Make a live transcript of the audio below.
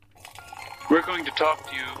We're going to talk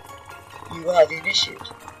to you. You are the initiate.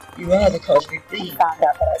 You are the cosmic being. Found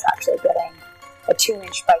out that I was actually getting a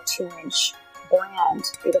 2-inch by 2-inch brand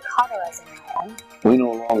through the cauterizing iron. We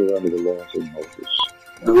no longer under the laws of Moses.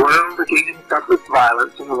 The world is eating up with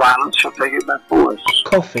violence, and the violence shall take it by force.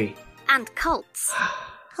 Coffee. And cults.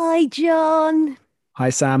 Hi, John. Hi,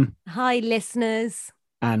 Sam. Hi, listeners.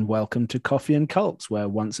 And welcome to Coffee and Cults, where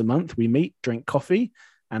once a month we meet, drink coffee,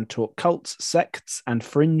 and talk cults, sects, and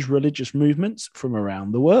fringe religious movements from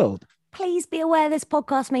around the world. Please be aware this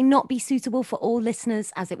podcast may not be suitable for all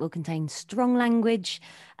listeners, as it will contain strong language.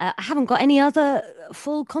 I haven't got any other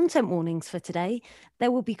full content warnings for today. There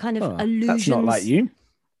will be kind of allusions. That's not like you.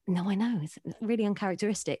 No, I know. It's really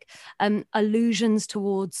uncharacteristic. Allusions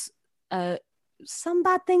towards some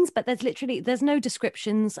bad things, but there's no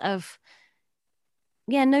descriptions of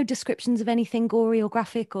anything gory or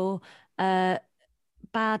graphic or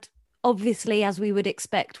bad. Obviously, as we would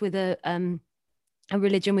expect with a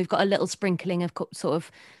religion, we've got a little sprinkling of sort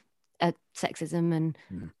of sexism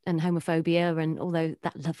and homophobia and all that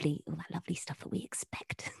lovely stuff that we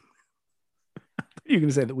expect. You're going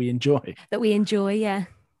to say that we enjoy. That we enjoy, yeah.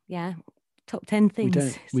 Top 10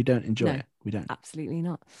 things. We don't enjoy it. We don't. Absolutely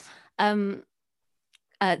not.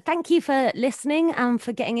 Thank you for listening and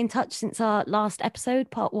for getting in touch since our last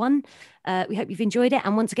episode, part 1. We hope you've enjoyed it.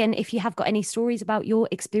 And once again, if you have got any stories about your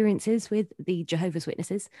experiences with the Jehovah's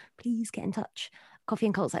Witnesses, please get in touch.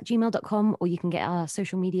 coffeeandcults@gmail.com, or you can get our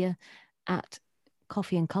social media at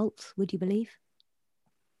Coffee and Cults, would you believe?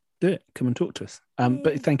 Do it. Come and talk to us.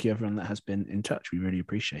 But thank you, everyone that has been in touch. We really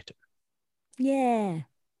appreciate it. Yeah.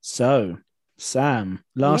 So, Sam,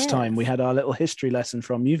 last time we had our little history lesson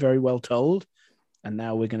from you, very well told. And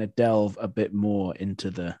now we're going to delve a bit more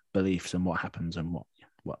into the beliefs and what happens and what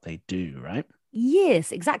they do, right?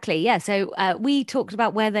 Yes, exactly. Yeah. So we talked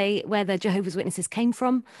about where the Jehovah's Witnesses came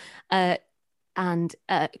from, and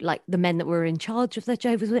like the men that were in charge of the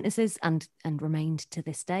Jehovah's Witnesses and remained to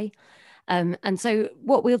this day. And so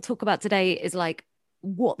what we'll talk about today is like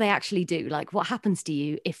what they actually do, like what happens to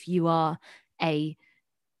you if you are a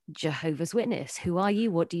Jehovah's Witness. Who are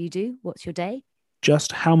you? What do you do? What's your day?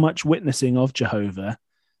 Just how much witnessing of Jehovah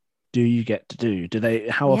do you get to do?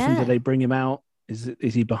 How often do they bring him out?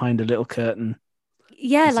 Is he behind a little curtain?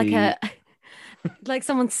 Yeah, like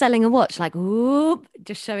someone's selling a watch, like, ooh,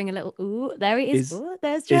 just showing a little, ooh, there he is. Ooh,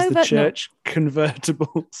 there's Jehovah. Is the church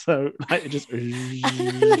convertible? So like it just like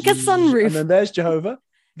a sunroof. And then there's Jehovah.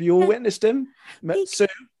 Have you all witnessed him? Sue,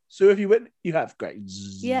 have you witnessed? You have. Great.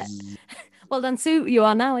 Yeah. Well done, Sue. You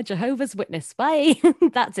are now a Jehovah's Witness. Bye.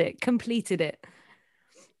 That's it. Completed it.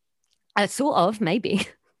 Sort of, maybe.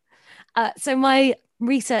 So my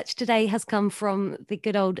research today has come from the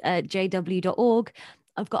good old jw.org.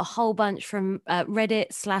 I've got a whole bunch from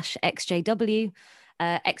Reddit/XJW,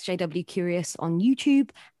 XJW Curious on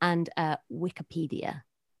YouTube, and Wikipedia.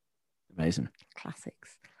 Amazing.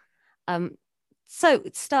 Classics. So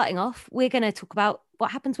starting off, we're going to talk about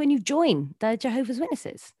what happens when you join the Jehovah's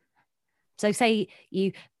Witnesses. So say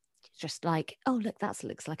you just like, oh, look, that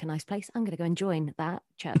looks like a nice place. I'm going to go and join that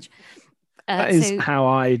church. That is how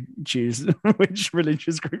I choose which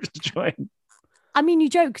religious groups to join. I mean, you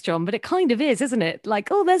joke, John, but it kind of is, isn't it? Like,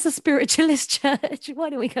 oh, there's a spiritualist church. Why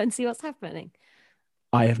don't we go and see what's happening?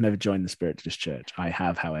 I have never joined the spiritualist church. I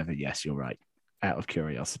have, however, yes, you're right. Out of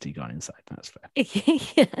curiosity, gone inside. That's fair.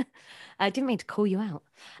 Yeah. I didn't mean to call you out.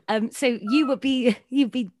 So you'd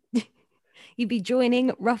be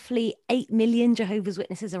joining roughly 8 million Jehovah's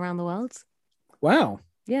Witnesses around the world. Wow.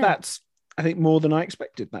 Yeah. That's, I think, more than I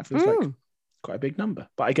expected. That feels like quite a big number.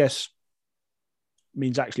 But I guess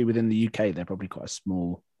means actually within the UK, they're probably quite a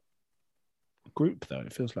small group, though.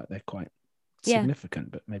 It feels like they're quite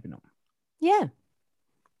significant, but maybe not. Yeah.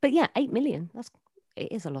 But yeah, 8 million.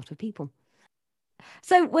 It is a lot of people.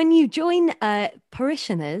 So when you join,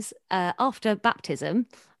 parishioners after baptism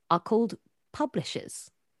are called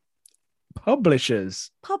publishers.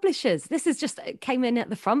 Publishers. This is just came in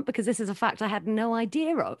at the front because this is a fact I had no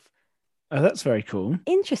idea of. Oh, that's very cool.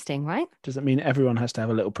 Interesting, right? Does it mean everyone has to have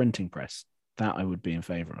a little printing press? That I would be in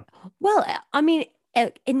favour of. Well, I mean,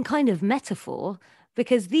 in kind of metaphor,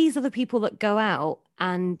 because these are the people that go out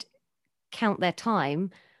and count their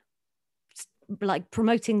time, like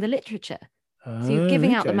promoting the literature. So you're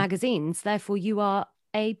giving out the magazines, therefore you are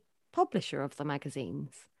a publisher of the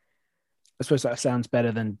magazines. I suppose that sounds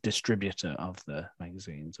better than distributor of the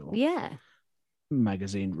magazines or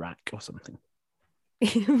magazine rack or something.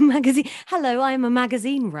 Magazine. Hello, I'm a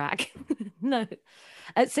magazine rack. No.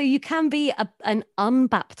 So you can be an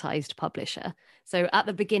unbaptized publisher. So at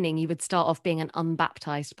the beginning, you would start off being an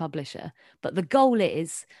unbaptized publisher. But the goal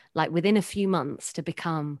is, like, within a few months to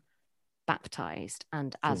become baptized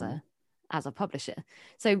and as a publisher.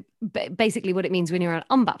 So basically what it means when you're an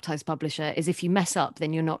unbaptized publisher is if you mess up,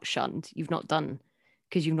 then you're not shunned. You've not done,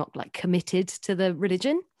 because you've not like committed to the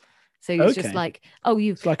religion. So it's just like,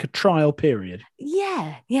 it's like a trial period.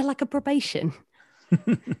 Yeah, like a probation.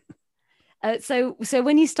 So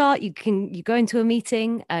when you start, you go into a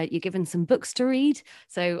meeting, you're given some books to read.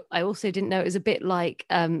 So I also didn't know it was a bit like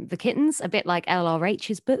The Kittens, a bit like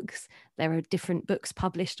LRH's books. There are different books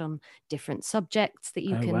published on different subjects that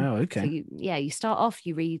you can. Wow, okay. So you start off,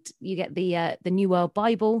 you read, you get the New World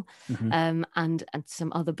Bible, and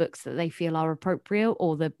some other books that they feel are appropriate,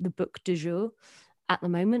 or the book du jour at the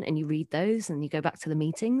moment, and you read those, and you go back to the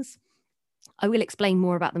meetings. I will explain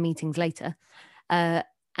more about the meetings later.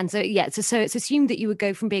 And so it's assumed that you would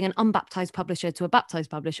go from being an unbaptized publisher to a baptized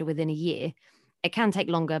publisher within a year. It can take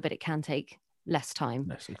longer, but it can take less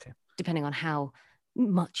time, depending on how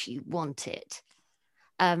much you want it.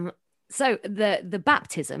 So the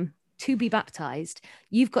baptism, to be baptized,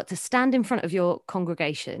 you've got to stand in front of your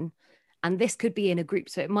congregation, and this could be in a group.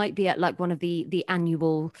 So it might be at like one of the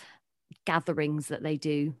annual gatherings that they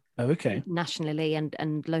do nationally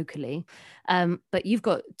and locally. But you've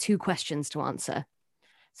got 2 questions to answer.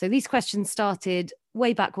 So these questions started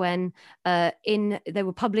way back when. They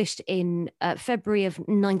were published in February of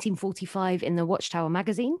 1945 in the Watchtower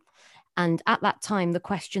magazine. And at that time, the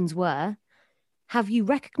questions were: have you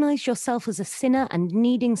recognized yourself as a sinner and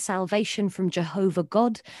needing salvation from Jehovah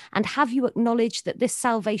God? And have you acknowledged that this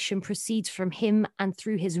salvation proceeds from him and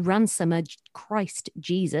through his ransomer, Christ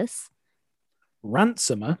Jesus?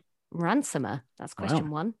 Ransomer? That's question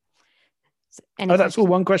 1. That's all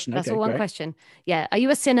one question. That's all one question. Yeah. Are you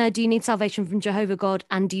a sinner? Do you need salvation from Jehovah God?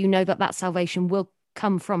 And do you know that salvation will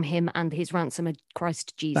come from him and his ransomer,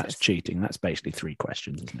 Christ Jesus? That's cheating. That's basically 3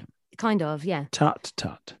 questions, isn't it? Kind of, yeah. Tut.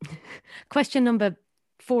 Question number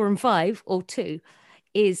 4 and 5, or 2,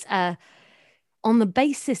 is on the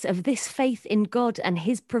basis of this faith in God and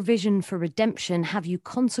his provision for redemption, have you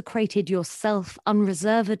consecrated yourself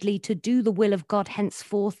unreservedly to do the will of God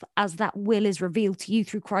henceforth, as that will is revealed to you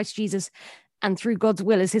through Christ Jesus, and through God's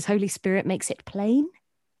will as his Holy Spirit makes it plain?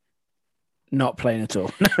 Not plain at all.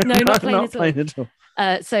 No, not plain at all.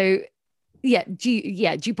 So, do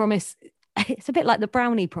you promise? It's a bit like the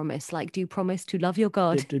brownie promise. Like, do you promise to love your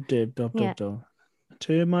God? To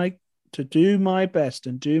do my best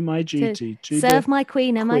and do my duty. To serve my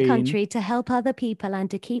queen and my country, to help other people,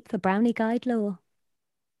 and to keep the brownie guide law.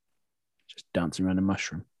 Just dancing around a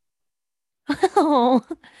mushroom. Oh,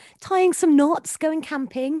 tying some knots, going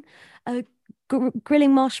camping,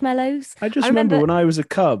 grilling marshmallows. I remember when I was a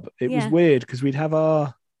cub, it was weird because we'd have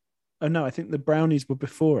our... Oh, no, I think the brownies were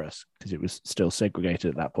before us because it was still segregated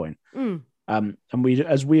at that point. And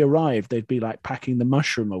as we arrived, they'd be like packing the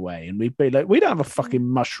mushroom away, and we'd be like, "We don't have a fucking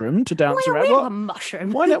mushroom to dance around. We have a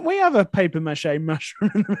mushroom. Why don't we have a paper mache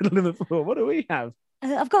mushroom in the middle of the floor? What do we have?"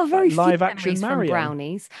 I've got a very live few action memories from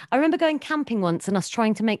brownies. I remember going camping once and us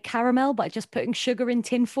trying to make caramel by just putting sugar in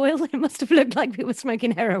tin foil. It must have looked like we were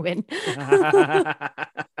smoking heroin.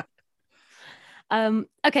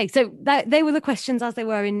 Okay, so they were the questions as they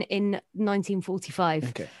were in 1945.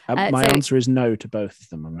 Okay, my answer is no to both of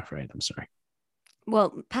them, I'm afraid. I'm sorry.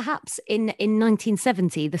 Well, perhaps in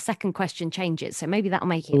 1970, the second question changes. So maybe that'll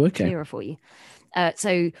make it clearer for you.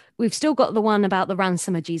 So we've still got the one about the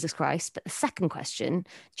ransomer, Jesus Christ, but the second question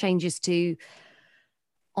changes to,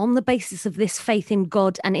 on the basis of this faith in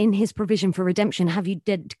God and in his provision for redemption, have you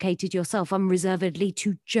dedicated yourself unreservedly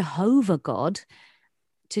to Jehovah God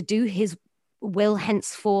to do his will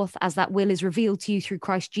henceforth, as that will is revealed to you through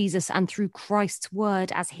Christ Jesus and through Christ's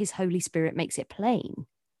word as his Holy Spirit makes it plain?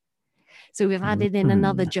 So we've added in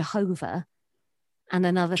another Jehovah and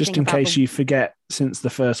another just thing in case you forget, since the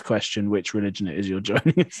first question, which religion it is you're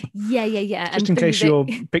joining. Yeah. Just in case you're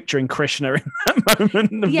picturing Krishna in that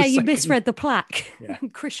moment. Yeah, you misread the plaque. Yeah.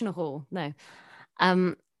 Krishna Hall. No.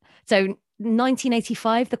 So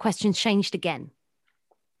 1985, the questions changed again.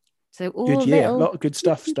 So good year. A lot of good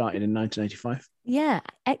stuff started in 1985. Yeah,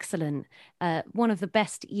 excellent. One of the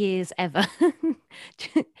best years ever.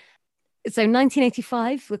 So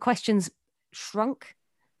 1985, the questions shrunk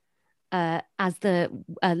as the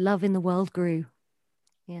love in the world grew.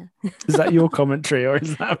 Yeah. Is that your commentary, or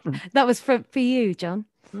is that from... That was for you, John?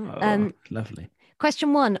 Oh, lovely.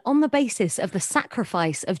 Question 1, on the basis of the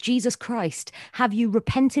sacrifice of Jesus Christ, have you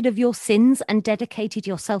repented of your sins and dedicated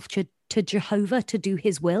yourself to Jehovah to do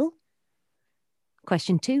his will?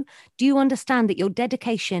 Question 2, do you understand that your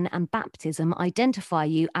dedication and baptism identify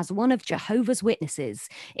you as one of Jehovah's Witnesses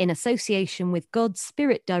in association with God's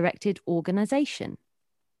Spirit-directed organization?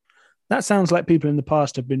 That sounds like people in the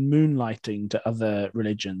past have been moonlighting to other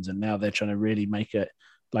religions, and now they're trying to really make it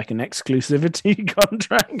like an exclusivity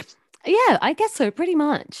contract. Yeah, I guess so, pretty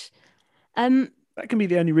much. That can be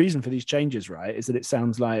the only reason for these changes, right? Is that it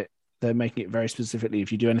sounds like they're making it very specifically.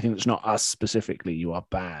 If you do anything that's not us specifically, you are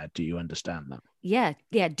bad. Do you understand that? Yeah.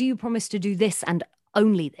 Do you promise to do this and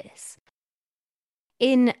only this?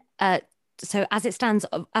 So as it stands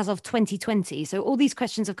as of 2020, so all these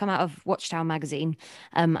questions have come out of Watchtower magazine,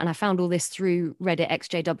 and I found all this through Reddit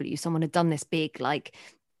XJW. Someone had done this big like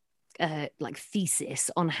thesis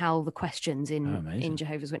on how the questions in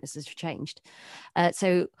Jehovah's Witnesses have changed.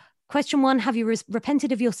 So question 1, have you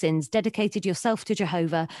repented of your sins, dedicated yourself to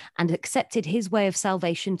Jehovah, and accepted his way of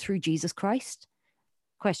salvation through Jesus Christ?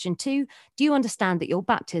 Question 2, do you understand that your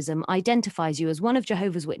baptism identifies you as one of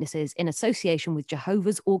Jehovah's Witnesses in association with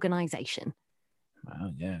Jehovah's organization?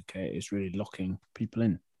 Wow, yeah, okay. It's really locking people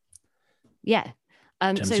in. Yeah.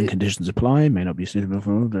 Terms and conditions apply, may not be suitable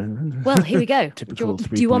for... Well, here we go. Typical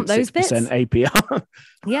do you want those bits? APR.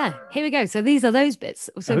 Yeah, here we go. So these are those bits.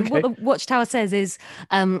 So what the Watchtower says is...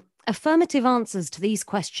 affirmative answers to these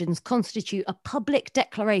questions constitute a public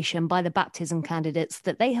declaration by the baptism candidates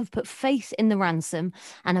that they have put faith in the ransom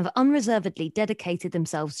and have unreservedly dedicated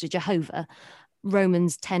themselves to Jehovah.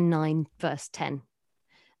 Romans 10:9, verse 10.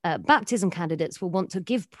 Baptism candidates will want to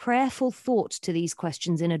give prayerful thought to these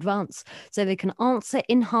questions in advance so they can answer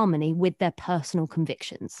in harmony with their personal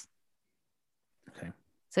convictions. Okay.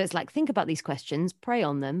 So it's like, think about these questions, pray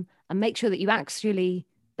on them, and make sure that you actually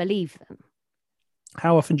believe them.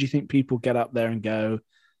 How often do you think people get up there and go,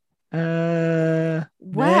 Well,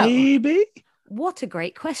 maybe? What a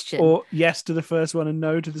great question. Or yes to the first one and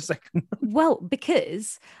no to the second one? Well,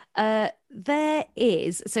 because there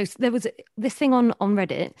was this thing on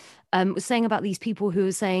Reddit was saying about these people who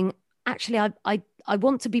were saying, actually, I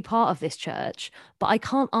want to be part of this church, but I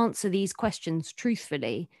can't answer these questions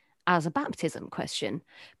truthfully as a baptism question,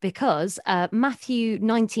 because Matthew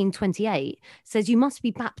 19:28 says you must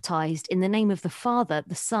be baptized in the name of the Father,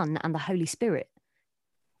 the Son, and the Holy Spirit.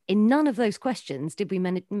 In none of those questions did we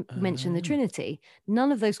mention the Trinity.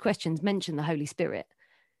 None of those questions mention the Holy Spirit,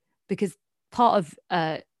 because part of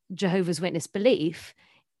Jehovah's Witness belief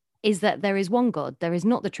is that there is one God. There is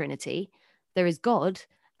not the Trinity. There is God,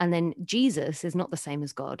 and then Jesus is not the same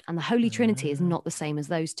as God, and the Holy Trinity is not the same as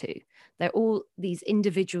those two. They're all these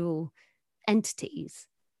individual entities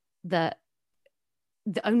that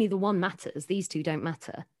only the one matters. These two don't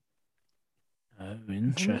matter. Oh,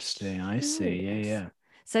 interesting. I see. Yeah.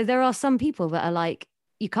 So there are some people that are like,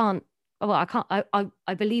 you can't, well, I can't,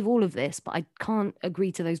 I believe all of this, but I can't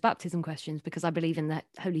agree to those baptism questions because I believe in the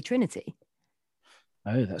Holy Trinity.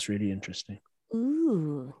 Oh, that's really interesting.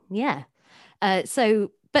 Ooh, yeah.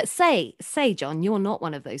 But say, John, you're not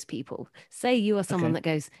one of those people. Say you are someone that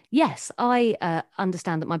goes, yes, I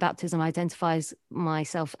understand that my baptism identifies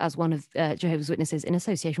myself as one of Jehovah's Witnesses in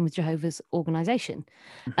association with Jehovah's organization.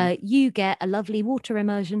 Mm-hmm. You get a lovely water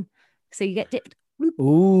immersion. So you get dipped.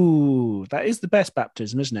 Ooh, that is the best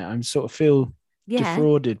baptism, isn't it? I sort of feel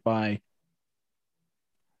defrauded by...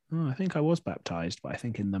 Oh, I think I was baptized, but I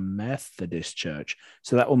think in the Methodist church.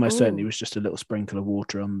 So that almost certainly was just a little sprinkle of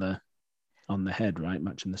water on the head, right?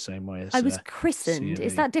 Much in the same way as I was christened.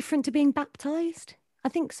 Is that different to being baptized? I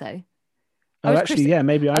think so. Oh, actually, yeah,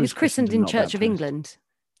 maybe I was christened in Church baptized. of England.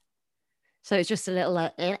 So it's just a little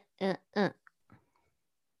with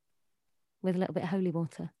a little bit of holy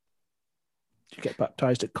water. Did you get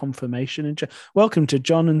baptized at confirmation? Welcome to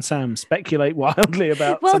John and Sam speculate wildly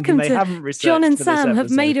about something they haven't researched. John and Sam have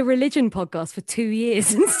made a religion podcast for 2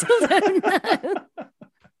 years and still don't know.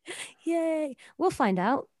 Yay. We'll find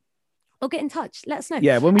out. Or get in touch. Let us know.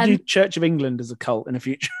 Yeah, when we do Church of England as a cult in a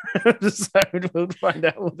future episode, we'll find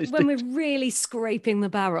out what this when we're really scraping the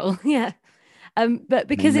barrel. Yeah. But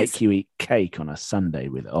because they make you eat cake on a Sunday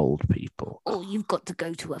with old people. Oh, you've got to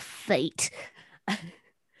go to a fete.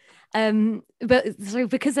 But so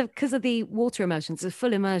because of the water immersion, it's a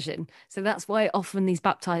full immersion. So that's why often these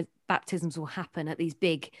baptisms will happen at these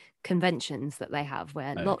big conventions that they have,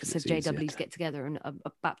 where lots of JWs get together and are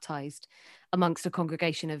baptized amongst a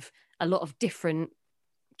congregation of a lot of different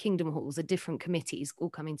kingdom halls, of different committees all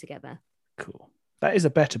coming together. Cool. That is a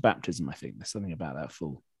better baptism, I think. There's something about that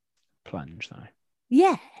full plunge, though.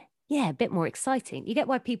 Yeah, a bit more exciting. You get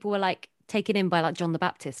why people were like taken in by like John the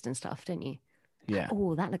Baptist and stuff, don't you? Yeah.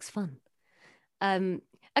 Oh, that looks fun.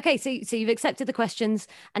 Okay, so you've accepted the questions,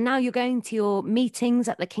 and now you're going to your meetings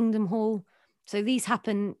at the Kingdom Hall. So these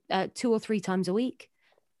happen 2 or 3 times a week,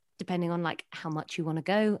 depending on like how much you want to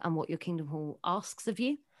go and what your Kingdom Hall asks of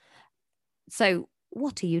you. So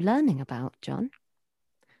what are you learning about, John?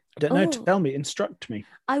 I don't know. Oh. Tell me, instruct me.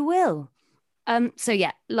 I will. So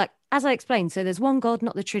yeah, like as I explained, so there's one God,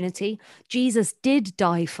 not the Trinity. Jesus did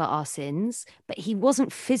die for our sins, but he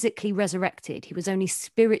wasn't physically resurrected. He was only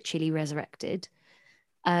spiritually resurrected.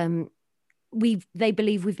 They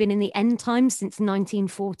believe we've been in the end times since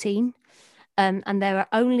 1914. And there are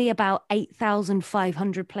only about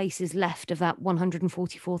 8,500 places left of that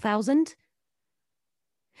 144,000.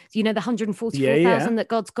 You know, the 144,000 that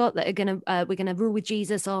God's got that are we're gonna rule with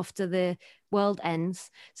Jesus after the world ends.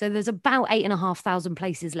 So there's about 8,500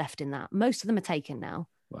 places left in that. Most of them are taken now.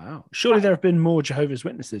 Wow. Surely there have been more Jehovah's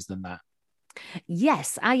Witnesses than that.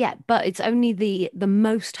 Yes, yeah, but it's only the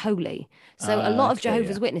most holy. So a lot of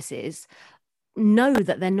Jehovah's Witnesses know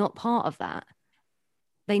that they're not part of that.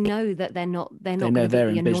 They know that they're not. They know they're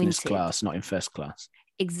in anointed. business class, not in first class.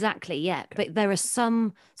 Exactly, yeah. Okay. But there are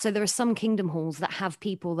some kingdom halls that have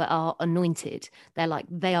people that are anointed.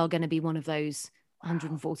 They are going to be one of those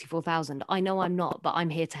 144,000. I know I'm not, but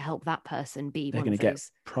I'm here to help that person be They're one of those. They're going to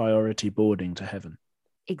get priority boarding to heaven.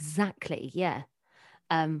 Exactly, yeah.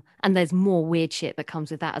 And there's more weird shit that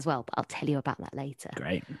comes with that as well, but I'll tell you about that later.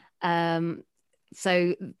 Great.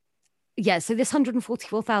 So this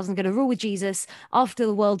 144,000 going to rule with Jesus after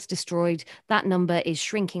the world's destroyed. That number is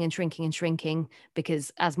shrinking and shrinking and shrinking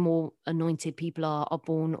because as more anointed people are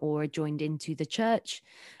born or are joined into the church,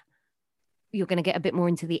 you're going to get a bit more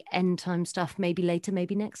into the end time stuff maybe later,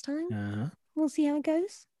 maybe next time. Uh-huh. We'll see how it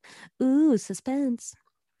goes. Ooh, suspense.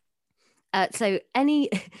 So any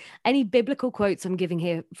biblical quotes I'm giving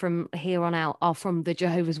here from here on out are from the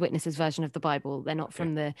Jehovah's Witnesses version of the Bible. They're not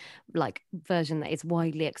from the version that is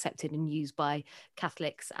widely accepted and used by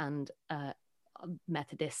Catholics and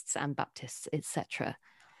Methodists and Baptists, etc.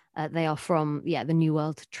 They are from the New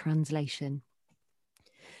World Translation.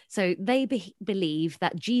 So they believe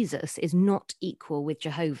that Jesus is not equal with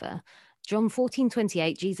Jehovah. John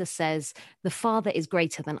 14:28, Jesus says, "The Father is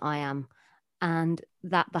greater than I am." And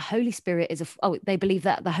that the Holy Spirit they believe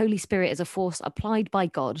that the Holy Spirit is a force applied by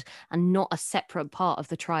God and not a separate part of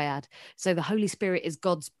the triad. So the Holy Spirit is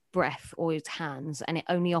God's breath or his hands, and it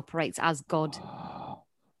only operates as God.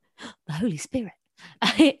 The Holy Spirit.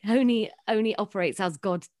 It only operates as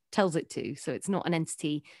God tells it to. So it's not an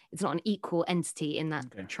entity. It's not an equal entity in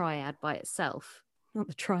that triad by itself. Not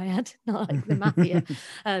the triad, not like the mafia,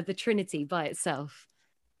 the Trinity by itself.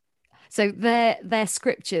 So their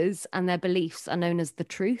scriptures and their beliefs are known as the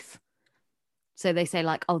truth. So they say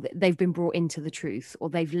they've been brought into the truth, or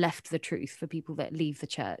they've left the truth for people that leave the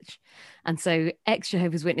church. And so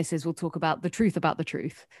ex-Jehovah's Witnesses will talk about the truth about the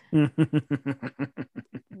truth.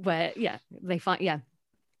 Where, they find,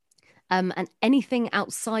 and anything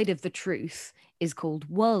outside of the truth is called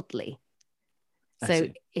worldly. So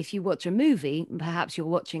if you watch a movie, perhaps you're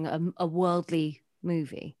watching a worldly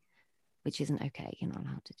movie, which isn't okay. You're not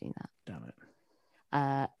allowed to do that. Damn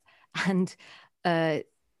it.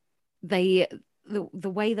 The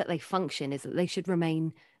way that they function is that they should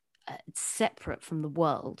remain separate from the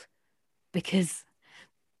world because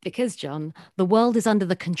John, the world is under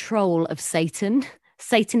the control of Satan.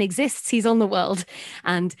 Satan exists, he's on the world,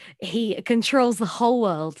 and he controls the whole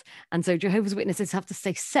world. And so Jehovah's Witnesses have to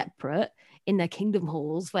stay separate in their kingdom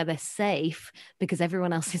halls where they're safe because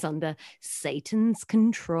everyone else is under Satan's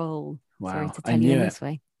control. Wow. Sorry to tell you in this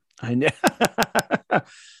way. I know.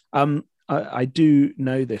 I do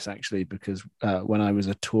know this actually because when I was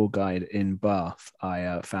a tour guide in Bath,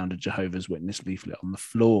 I found a Jehovah's Witness leaflet on the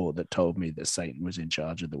floor that told me that Satan was in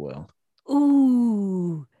charge of the world.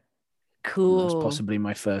 Ooh, cool. That was possibly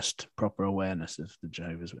my first proper awareness of the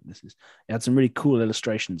Jehovah's Witnesses. It had some really cool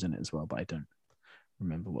illustrations in it as well, but I don't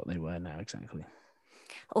remember what they were now exactly.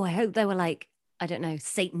 Oh, I hope they were I don't know,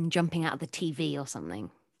 Satan jumping out of the TV or something.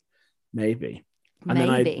 Maybe. And then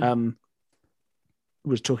I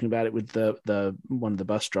was talking about it with the one of the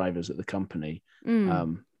bus drivers at the company.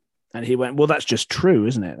 And he went, well, that's just true,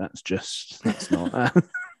 isn't it? That's not.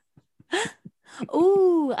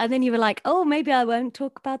 Oh, and then you were like, oh, maybe I won't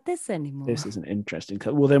talk about this anymore. This isn't interesting.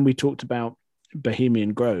 Well, then we talked about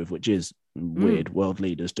Bohemian Grove, which is weird world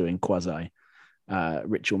leaders doing quasi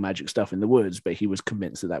ritual magic stuff in the woods, but he was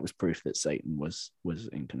convinced that was proof that Satan was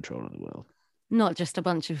in control of the world. Not just a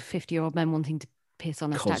bunch of 50-year-old men wanting to piss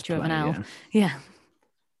on a statue of an owl. Yeah.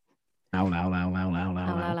 Owl.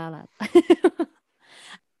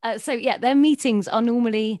 So their meetings are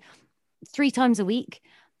normally 3 times a week.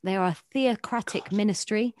 They are a theocratic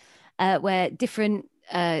ministry where different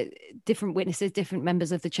witnesses, different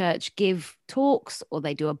members of the church give talks or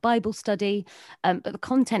they do a Bible study. But the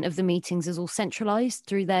content of the meetings is all centralized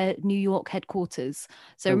through their New York headquarters.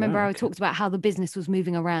 So I talked about how the business was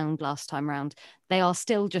moving around last time around. They are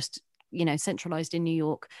still just centralized in New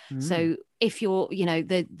York. Mm. So if you're,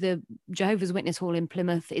 the Jehovah's Witness Hall in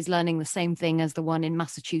Plymouth is learning the same thing as the one in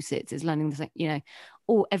Massachusetts is learning the same,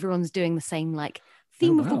 or everyone's doing the same like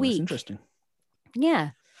theme of the That's week. interesting.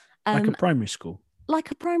 Yeah. Like a primary school.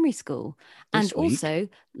 Like a primary school. This And week, also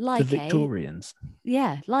like the Victorians.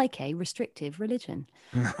 like a restrictive religion.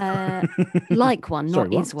 Like one, Sorry,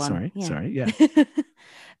 not what? is one. Sorry, yeah.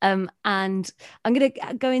 And I'm going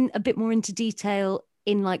to go in a bit more into detail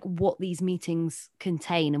in like what these meetings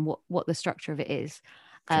contain and what the structure of it is.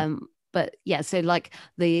 Okay. But yeah, so like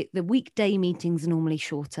the weekday meetings are normally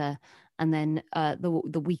shorter, and then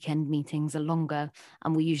the weekend meetings are longer,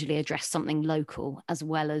 and we usually address something local as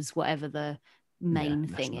well as whatever the main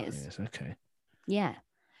thing is. Okay. Yeah.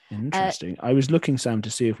 Interesting. I was looking, Sam, to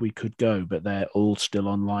see if we could go, but they're all still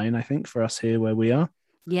online, I think, for us here where we are.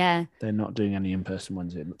 Yeah. They're not doing any in-person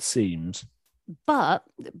ones, it seems. But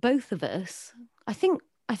both of us, I think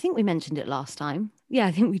we mentioned it last time. Yeah,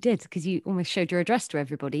 I think we did, because you almost showed your address to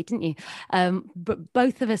everybody, didn't you? But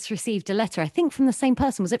both of us received a letter, I think from the same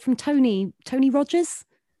person. Was it from Tony Rogers?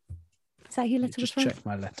 Is that who your letter was from? Just check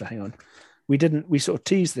my letter. Hang on. We sort of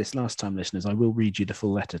teased this last time, listeners. I will read you the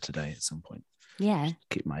full letter today at some point. Yeah. Just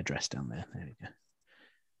keep my address down there. There we go.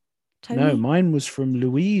 Tony? No, mine was from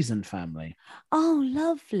Louise and family. Oh,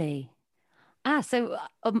 lovely. So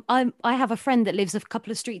I have a friend that lives a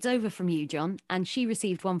couple of streets over from you, John, and she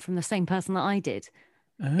received one from the same person that I did.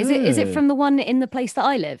 Oh. Is it from the one in the place that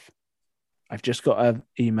I live? I've just got an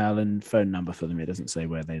email and phone number for them. It doesn't say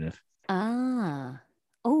where they live. Ah.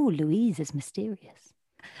 Oh, Louise is mysterious.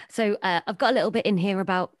 So I've got a little bit in here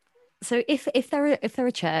about, so if they're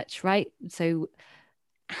a church, right? So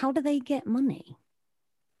how do they get money?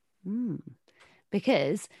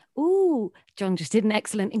 Because, John just did an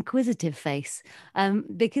excellent inquisitive face.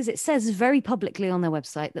 Because it says very publicly on their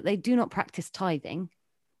website that they do not practice tithing,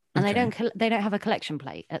 and they don't have a collection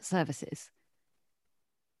plate at services,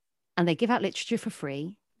 and they give out literature for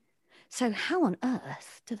free. So how on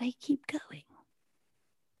earth do they keep going?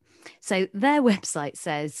 So their website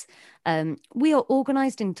says, we are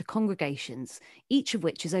organized into congregations, each of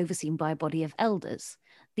which is overseen by a body of elders.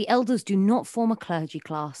 The elders do not form a clergy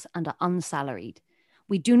class and are unsalaried.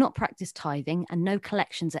 We do not practice tithing, and no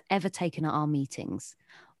collections are ever taken at our meetings.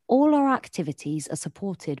 All our activities are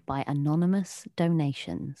supported by anonymous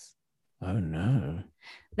donations. Oh, no.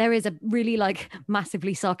 There is a really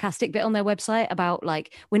massively sarcastic bit on their website about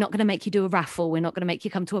we're not going to make you do a raffle. We're not going to make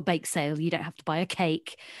you come to a bake sale. You don't have to buy a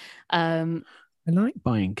cake. I like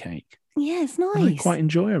buying cake. Yeah, it's nice. And I quite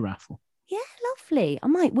enjoy a raffle. Yeah, lovely. I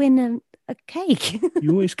might win a cake.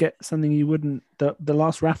 You always get something you wouldn't. The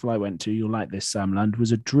last raffle I went to, you'll like this, Sam Lund,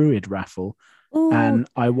 was a Druid raffle. Ooh. And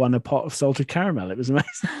I won a pot of salted caramel. It was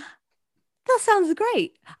amazing. That sounds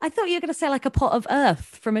great. I thought you were going to say a pot of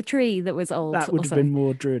earth from a tree that was old. That would have been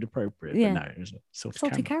more Druid appropriate. Yeah. But no, it was a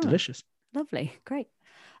salted caramel. Delicious. Lovely. Great.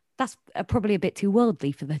 That's probably a bit too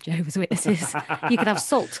worldly for the Jehovah's Witnesses. You could have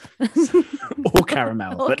salt. Or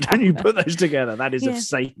caramel. But don't you put those together. That is of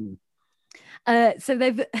Satan. So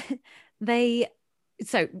the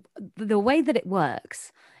way that it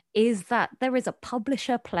works is that there is a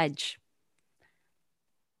publisher pledge.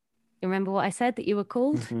 You remember what I said that you were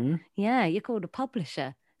called? Mm-hmm. Yeah, you're called a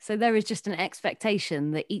publisher. So there is just an expectation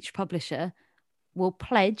that each publisher will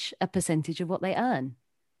pledge a percentage of what they earn.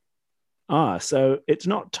 So it's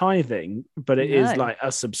not tithing, but it is like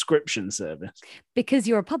a subscription service. Because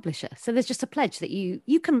you're a publisher. So there's just a pledge that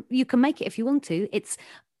you can make it if you want to. It's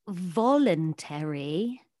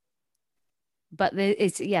voluntary. But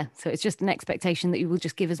so it's just an expectation that you will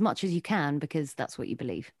just give as much as you can because that's what you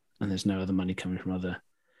believe. And there's no other money coming from other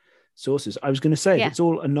sources. I was going to say, if it's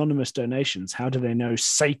all anonymous donations, how do they know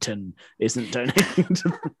Satan isn't donating to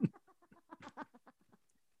them?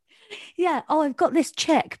 Yeah. Oh, I've got this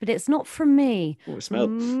check, but it's not from me. Oh, it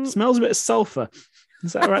smells a bit of sulfur.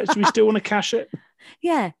 Is that right? Do we still want to cash it?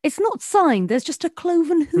 Yeah. It's not signed. There's just a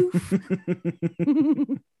cloven hoof.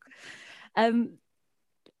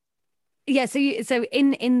 Yeah, so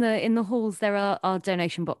in the halls there are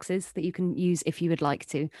donation boxes that you can use if you would like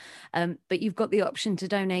to, but you've got the option to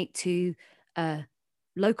donate to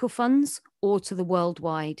local funds or to the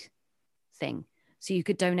worldwide thing. So you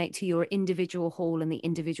could donate to your individual hall and the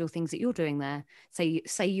individual things that you're doing there. Say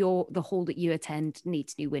the hall that you attend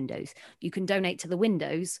needs new windows. You can donate to the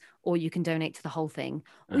windows, or you can donate to the whole thing,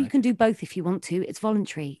 or you can do both if you want to. It's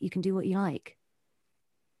voluntary. You can do what you like.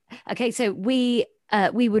 Okay, so we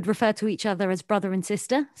would refer to each other as brother and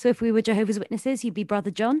sister. So if we were Jehovah's Witnesses, you'd be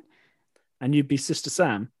Brother John. And you'd be Sister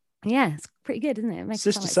Sam. Yeah, it's pretty good, isn't it?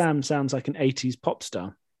 Sister Sam sounds like an 80s pop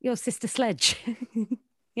star. Your Sister Sledge.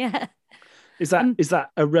 Yeah. Is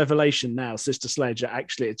that a revelation now, Sister Sledge?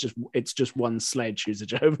 Actually, it's just one Sledge who's a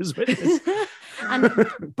Jehovah's Witness.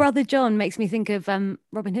 And Brother John makes me think of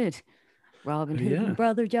Robin Hood. Robin Hood Yeah. and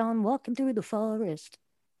Brother John walking through the forest.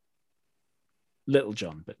 Little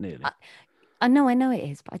John, but nearly. I know it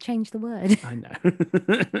is, but I changed the word. I know.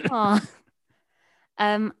 Aw.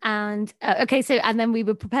 Okay, so and then we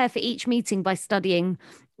would prepare for each meeting by studying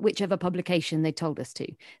whichever publication they told us to.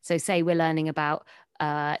 So say we're learning about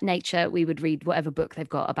nature, we would read whatever book they've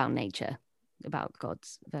got about nature, about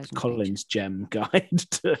God's version of nature. Collins Gem Guide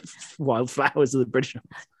to Wildflowers of the British Isles.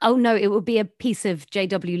 Oh no, it would be a piece of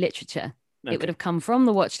JW literature. Okay. It would have come from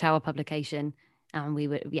the Watchtower publication, and we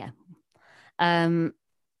would, yeah.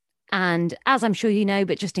 And as I'm sure you know,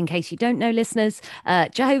 but just in case you don't know, listeners,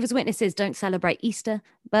 Jehovah's Witnesses don't celebrate Easter,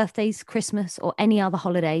 birthdays, Christmas, or any other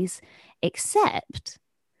holidays, except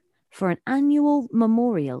for an annual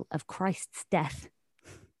memorial of Christ's death.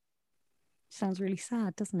 Sounds really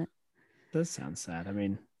sad, doesn't it? It does sound sad. I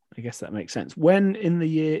mean, I guess that makes sense. When in the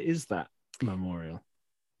year is that memorial?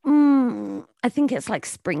 I think it's like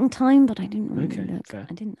springtime, but I didn't really Okay, look. fair.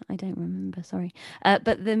 I don't remember, sorry.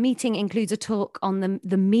 But the meeting includes a talk on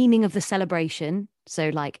the meaning of the celebration. So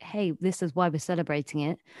like, hey, this is why we're celebrating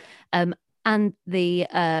it. And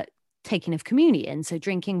the taking of communion, so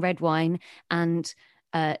drinking red wine and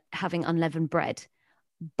having unleavened bread.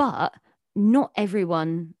 But not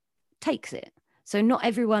everyone takes it. So not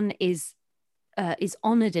everyone is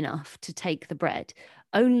honored enough to take the bread.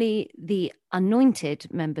 Only the anointed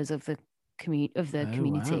members of the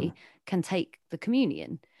community wow. can take the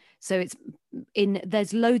communion. So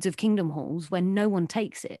there's loads of kingdom halls where no one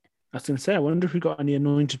takes it. I was going to say, I wonder if we've got any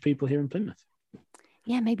anointed people here in Plymouth.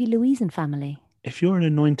 Yeah, maybe Louise and family. If you're an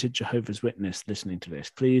anointed Jehovah's Witness listening to this,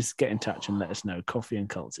 please get in touch and let us know.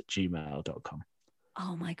 coffeeandcults@gmail.com.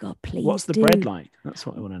 Oh my God, please. What's the bread like? That's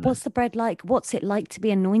what I want to know. What's the bread like? What's it like to be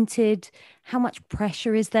anointed? How much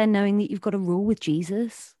pressure is there knowing that you've got to rule with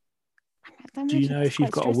Jesus? Do you know if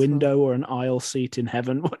you've got a window or an aisle seat in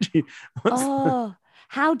heaven?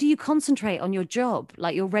 How do you concentrate on your job,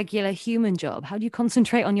 like your regular human job? How do you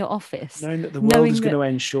concentrate on your office? Knowing that the world is going to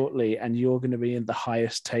end shortly and you're going to be in the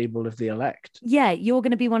highest table of the elect. Yeah, you're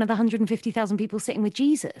going to be one of the 150,000 people sitting with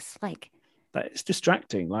Jesus. Like, it's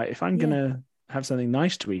distracting. Like if I'm going to have something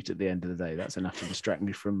nice to eat at the end of the day, that's enough to distract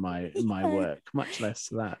me from my work, much less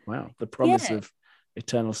that. Wow, the promise of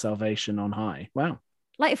eternal salvation on high. Wow.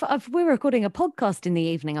 Like if we're recording a podcast in the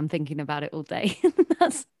evening, I'm thinking about it all day.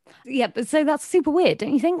 But so that's super weird,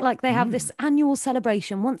 don't you think? Like they have this annual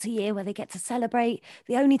celebration once a year where they get to celebrate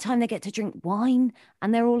the only time they get to drink wine,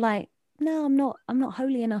 and they're all like, no, I'm not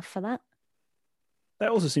holy enough for that. That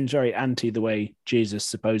also seems very anti the way Jesus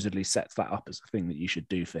supposedly sets that up as a thing that you should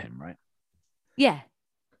do for him, right? Yeah.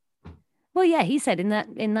 Well, yeah, he said in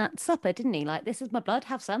that supper, didn't he? Like, this is my blood,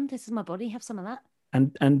 have some. This is my body, have some of that.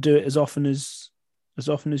 And do it as often as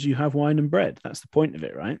you have wine and bread. That's the point of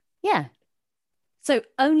it, right? Yeah. So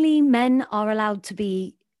only men are allowed to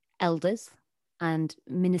be elders and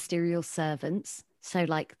ministerial servants. So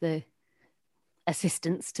like the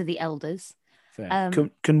assistants to the elders. Fair.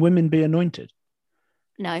 Can women be anointed?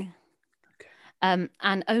 No. And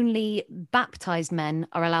only baptized men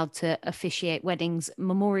are allowed to officiate weddings,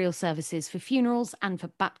 memorial services for funerals and for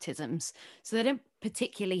baptisms. So they don't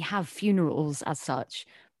particularly have funerals as such,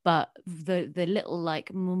 but the little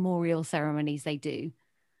like memorial ceremonies they do,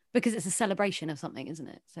 because it's a celebration of something, isn't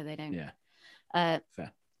it? So they don't. Yeah.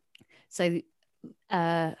 Fair. So,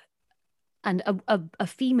 and a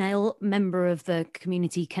female member of the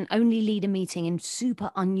community can only lead a meeting in super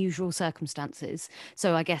unusual circumstances.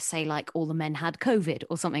 So I guess say like all the men had COVID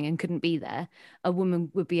or something and couldn't be there. A woman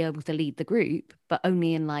would be able to lead the group, but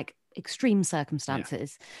only in like extreme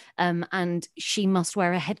circumstances. Yeah. And she must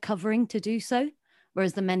wear a head covering to do so,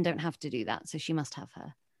 whereas the men don't have to do that. So she must have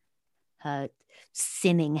her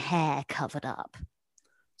sinning hair covered up.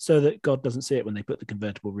 So that God doesn't see it when they put the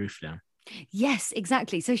convertible roof down. Yes,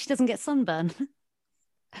 exactly. So she doesn't get sunburn.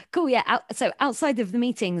 Cool. Yeah. So outside of the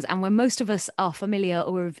meetings, and where most of us are familiar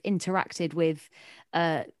or have interacted with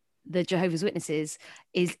the Jehovah's Witnesses,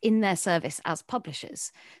 is in their service as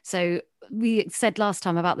publishers. So we said last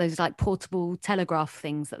time about those like portable telegraph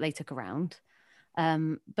things that they took around.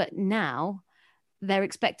 But now they're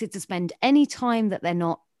expected to spend any time that they're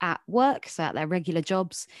not at work, so at their regular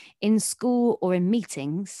jobs, in school or in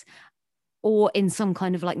meetings, or in some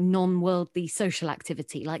kind of like non-worldly social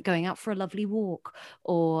activity, like going out for a lovely walk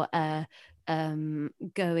or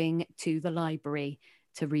going to the library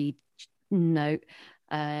to read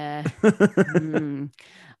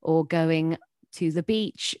or going to the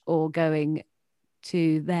beach or going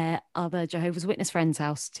to their other Jehovah's Witness friends'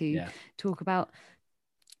 house to talk about.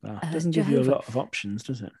 Well, it doesn't give you a lot of options,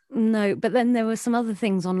 does it? No, but then there were some other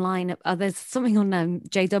things online. There's something on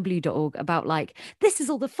jw.org about like, this is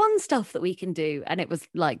all the fun stuff that we can do. And it was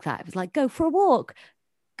like that. It was like, go for a walk,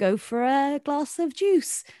 go for a glass of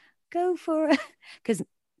juice, go for a... Because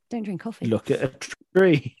don't drink coffee. Look at a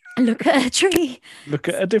tree. Look at a tree. Look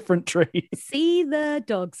at a different tree. See the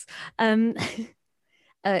dogs. So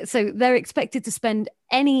they're expected to spend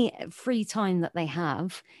any free time that they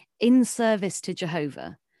have in service to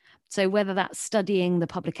Jehovah. So whether that's studying the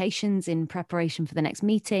publications in preparation for the next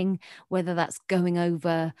meeting, whether that's going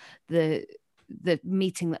over the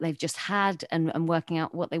meeting that they've just had and working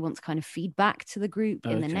out what they want to kind of feedback to the group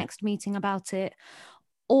in the next meeting about it,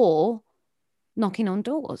 or knocking on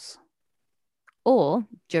doors, or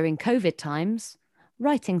during COVID times,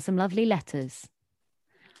 writing some lovely letters.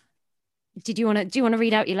 Do you want to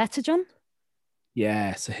read out your letter, John?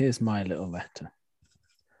 Yeah, so here's my little letter.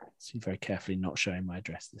 See, very carefully not showing my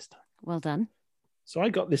address this time. Well done. So I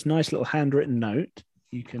got this nice little handwritten note.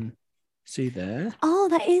 You can see there. Oh,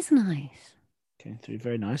 that is nice. Came through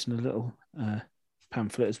very nice, and a little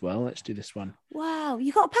pamphlet as well. Let's do this one. Wow,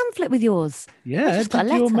 you got a pamphlet with yours? Yeah, did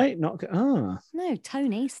your mate not get... No,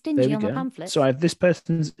 Tony, stingy on the pamphlet. So I have this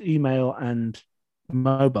person's email and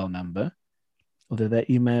mobile number, although their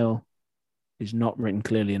email is not written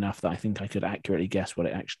clearly enough that I think I could accurately guess what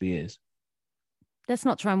it actually is. Let's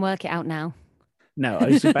not try and work it out now. No, I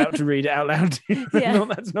was about to read it out loud. Yeah. No,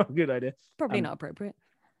 that's not a good idea. Probably not appropriate.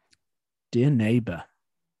 Dear neighbour.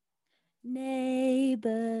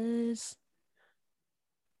 Neighbours.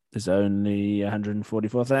 There's only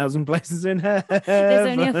 144,000 places in heaven. There's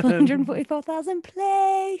only 144,000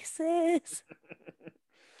 places.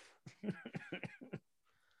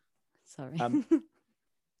 Sorry.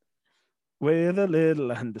 With a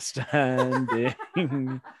little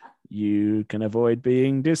understanding, you can avoid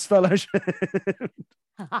being disfellowshipped.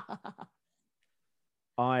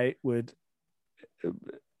 I would...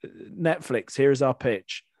 Netflix, here's our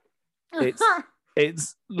pitch.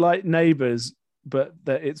 It's like Neighbours, but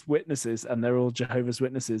it's witnesses, and they're all Jehovah's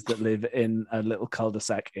Witnesses that live in a little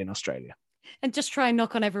cul-de-sac in Australia. And just try and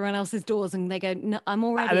knock on everyone else's doors, and they go, "No, I'm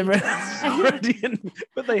already." And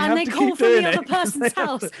but they have and they to call keep from doing the other it. person's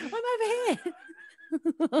house. I'm over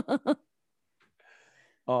here.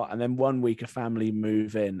 Oh, and then one week a family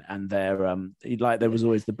move in, and they're like there was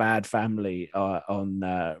always the bad family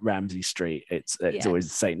on Ramsey Street. It's always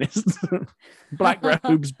the Satanists, black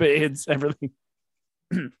robes, beards, everything.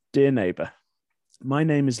 Dear neighbour, my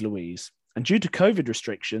name is Louise, and due to COVID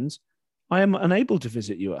restrictions, I am unable to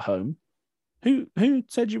visit you at home. Who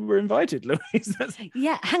said you were invited, Louise?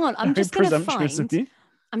 Yeah, hang on. I'm just going to find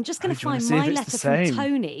my letter from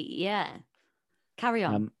Tony. Yeah, carry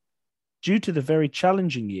on. Due to the very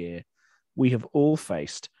challenging year we have all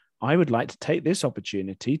faced, I would like to take this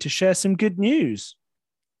opportunity to share some good news.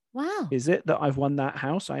 Wow. Is it that I've won that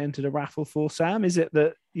house I entered a raffle for, Sam? Is it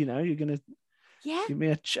that, you're going to give me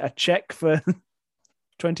a check for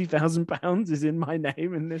 £20,000 is in my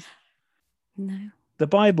name in this? No. The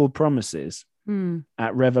Bible promises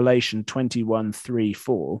at Revelation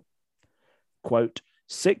 21:3-4, quote,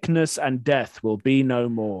 sickness and death will be no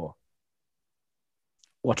more.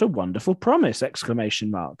 What a wonderful promise! !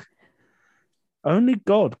 Only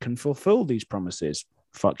God can fulfill these promises.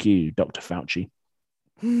 Fuck you, Dr. Fauci.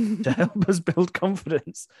 To help us build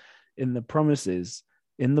confidence in the promises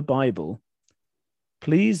in the Bible,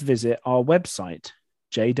 please visit our website,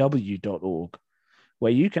 jw.org,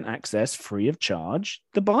 where you can access free of charge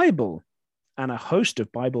the Bible and a host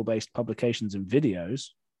of Bible-based publications and videos.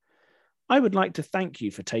 I would like to thank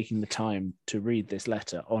you for taking the time to read this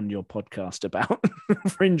letter on your podcast about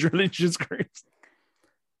fringe religious groups.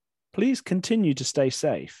 Please continue to stay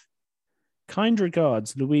safe. Kind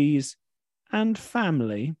regards, Louise and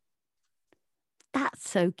family. That's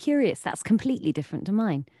so curious. That's completely different to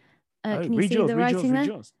mine. Can you see the writing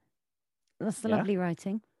there? That's the lovely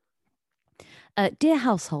writing. Dear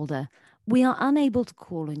householder, we are unable to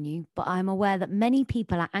call on you, but I am aware that many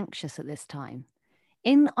people are anxious at this time.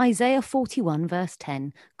 In Isaiah 41, verse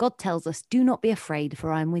 10, God tells us, do not be afraid,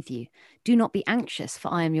 for I am with you. Do not be anxious,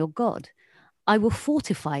 for I am your God. I will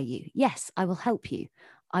fortify you. Yes, I will help you.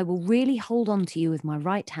 I will really hold on to you with my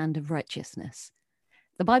right hand of righteousness.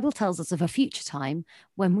 The Bible tells us of a future time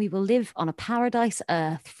when we will live on a paradise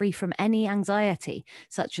earth free from any anxiety,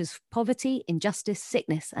 such as poverty, injustice,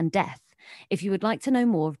 sickness, and death. If you would like to know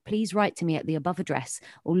more, please write to me at the above address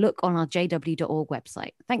or look on our jw.org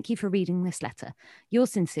website. Thank you for reading this letter.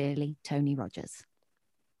 Yours sincerely, Tony Rogers.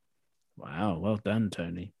 Wow, well done,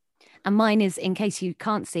 Tony. And mine is, in case you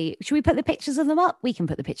can't see, should we put the pictures of them up? We can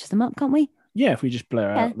put the pictures of them up, can't we? Yeah, if we just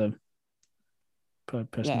blur Yeah. out the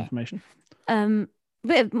personal Yeah. information.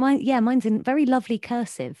 But mine's in very lovely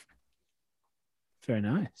cursive. Very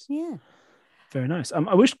nice. Yeah. Very nice.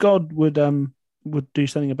 I wish God would do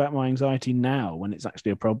something about my anxiety now when it's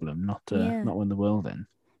actually a problem, not when the world ends.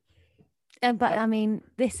 But I mean,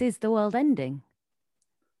 this is the world ending,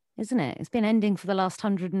 isn't it? It's been ending for the last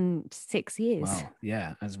 106 years. Well,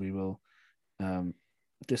 yeah, as we will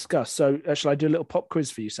discuss. So shall I do a little pop quiz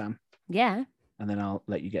for you, Sam? Yeah. And then I'll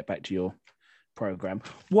let you get back to your program.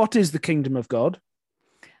 What is the kingdom of God?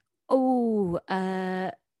 Oh,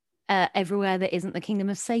 everywhere that isn't the kingdom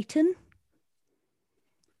of Satan.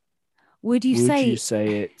 Would you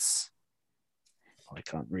say it's... Oh, I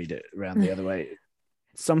can't read it around the other way.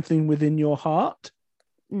 Something within your heart?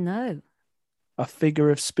 No. A figure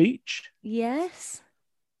of speech? Yes.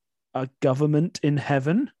 A government in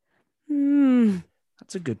heaven?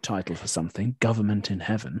 That's a good title for something. Government in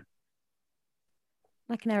heaven.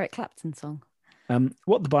 Like an Eric Clapton song.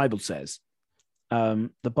 What the Bible says. The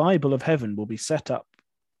Bible of heaven will be set up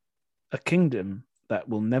a kingdom that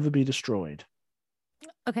will never be destroyed.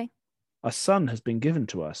 Okay. A son has been given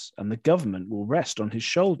to us, and the government will rest on his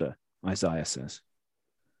shoulder, Isaiah says.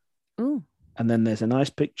 Ooh. And then there's a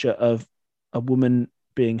nice picture of a woman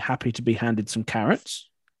being happy to be handed some carrots.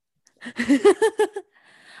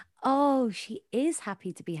 Oh, she is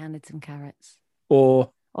happy to be handed some carrots.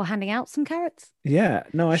 Or handing out some carrots? Yeah.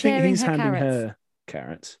 No, I think Sharing he's her handing carrots. her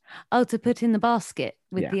carrots. Oh, to put in the basket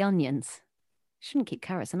with Yeah. the onions. Shouldn't keep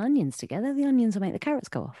carrots and onions together. The onions will make the carrots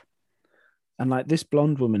go off. And like this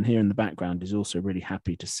blonde woman here in the background is also really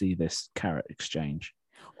happy to see this carrot exchange.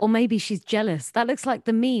 Or maybe she's jealous. That looks like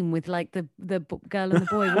the meme with like the girl and the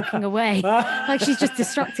boy walking away. Like she's just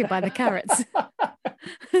distracted by the carrots.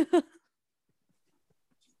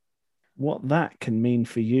 What that can mean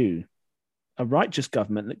for you. A righteous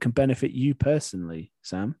government that can benefit you personally,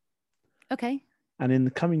 Sam. Okay. And in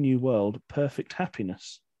the coming new world, perfect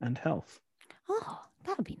happiness and health. Oh,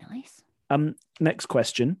 that would be nice. Next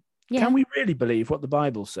question. Yeah. Can we really believe what the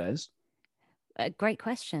Bible says? Great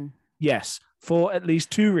question. Yes, for at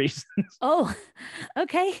least two reasons. Oh,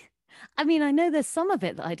 okay. I mean, I know there's some of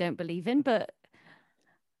it that I don't believe in, but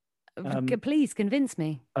please convince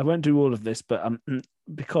me. I won't do all of this, but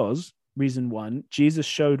because reason one, Jesus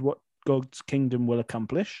showed what God's kingdom will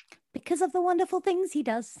accomplish. Because of the wonderful things he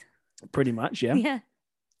does. Pretty much, yeah. Yeah.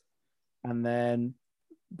 And then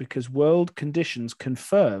because world conditions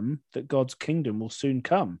confirm that God's kingdom will soon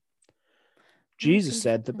come. Jesus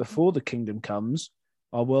said that before the kingdom comes,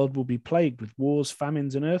 our world will be plagued with wars,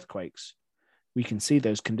 famines, and earthquakes. We can see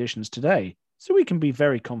those conditions today, so we can be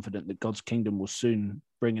very confident that God's kingdom will soon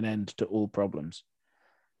bring an end to all problems.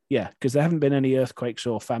 Yeah, because there haven't been any earthquakes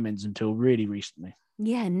or famines until really recently.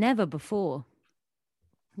 Yeah, never before.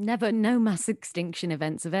 Never, no mass extinction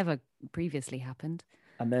events have ever previously happened.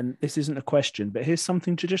 And then this isn't a question, but here's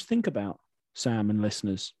something to just think about, Sam and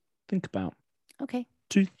listeners. Think about. Okay.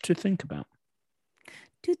 To think about.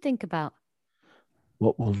 To think about.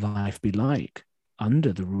 What will life be like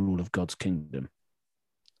under the rule of God's kingdom?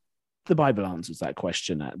 The Bible answers that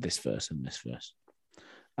question at this verse and this verse.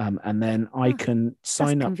 And then I can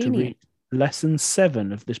sign up to read lesson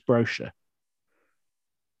 7 of this brochure.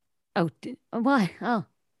 Oh, why? Oh,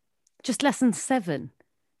 just lesson 7.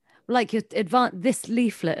 Like your this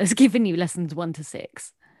leaflet has given you lessons 1 to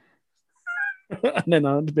 6. And then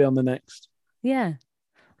I want to be on the next. Yeah.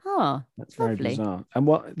 Oh, that's very lovely. Bizarre. And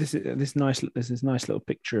what this nice little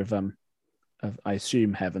picture of I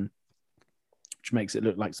assume heaven, which makes it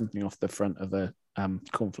look like something off the front of a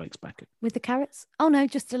cornflakes packet. With the carrots? Oh no,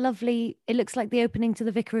 just a lovely. It looks like the opening to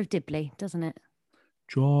the Vicar of Dibley, doesn't it?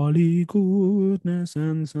 Jolly goodness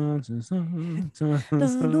and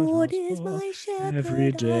the Lord is my shepherd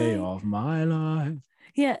every day of my life.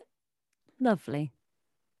 Yeah, lovely.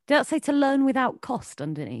 Did that say to learn without cost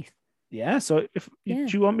underneath? Yeah. So do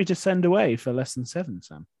you want me to send away for lesson 7,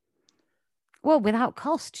 Sam? Well, without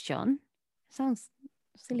cost, John. Sounds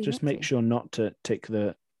silly. Just make sure not to tick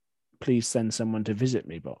the "please send someone to visit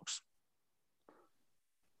me" box.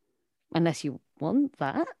 Unless you want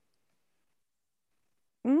that.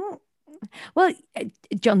 Well,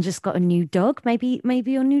 John just got a new dog. Maybe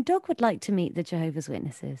your new dog would like to meet the Jehovah's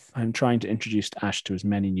Witnesses. I'm trying to introduce Ash to as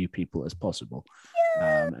many new people as possible.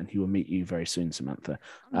 Yeah. And he will meet you very soon, Samantha.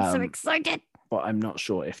 I'm so excited. But I'm not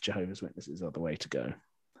sure if Jehovah's Witnesses are the way to go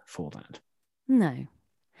for that. No.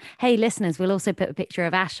 Hey, listeners, we'll also put a picture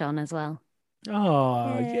of Ash on as well.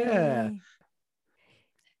 Oh, yeah.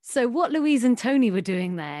 So what Louise and Tony were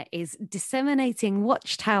doing there is disseminating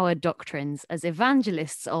Watchtower doctrines as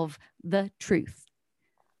evangelists of the truth.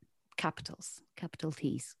 Capitals, capital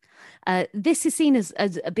T's. This is seen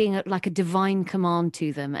as being like a divine command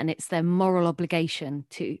to them, and it's their moral obligation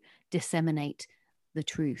to disseminate the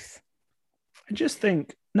truth. I just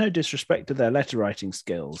think, no disrespect to their letter writing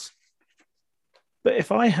skills, but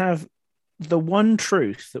if I have the one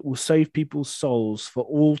truth that will save people's souls for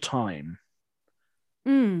all time,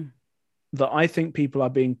 that I think people are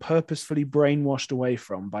being purposefully brainwashed away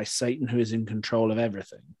from by Satan, who is in control of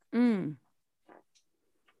everything.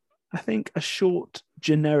 I think a short,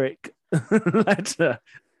 generic letter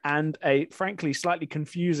and a, frankly, slightly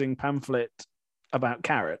confusing pamphlet about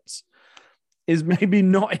carrots is maybe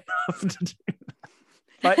not enough to do that.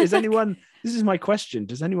 Like, is anyone, this is my question,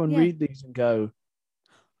 does anyone read these and go,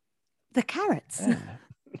 the carrots?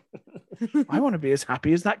 I want to be as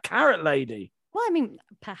happy as that carrot lady? Well, I mean,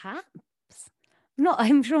 perhaps.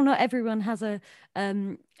 I'm sure not everyone has a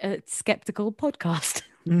skeptical podcast.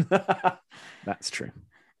 That's true.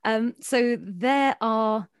 So there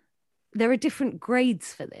are different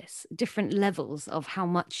grades for this, different levels of how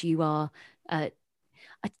much you are.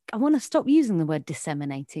 I want to stop using the word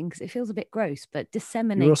disseminating because it feels a bit gross, but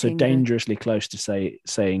disseminating. You're also dangerously close to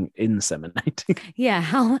saying inseminating. Yeah,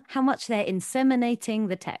 how much they're inseminating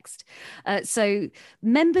the text. So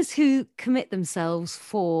members who commit themselves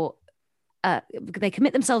they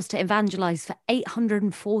commit themselves to evangelize for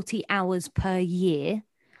 840 hours per year.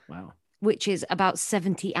 Wow. Which is about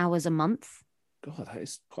 70 hours a month. God, that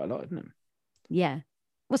is quite a lot, isn't it? Yeah.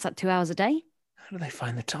 What's that, 2 hours a day? How do they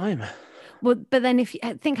find the time? Well, but then if you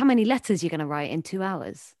think how many letters you're going to write in 2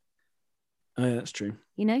 hours. Oh, yeah, that's true.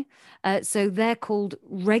 You know? So they're called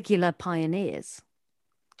regular pioneers.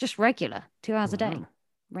 Just regular, 2 hours a day.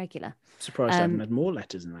 Regular. Surprised I haven't had more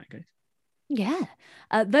letters in that case. Yeah.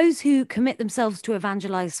 Those who commit themselves to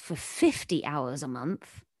evangelize for 50 hours a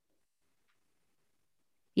month.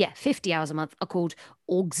 Yeah, 50 hours a month are called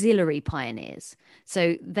auxiliary pioneers.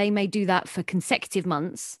 So they may do that for consecutive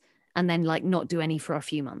months and then like not do any for a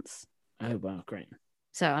few months. Oh, wow, great.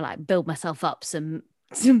 So I like build myself up some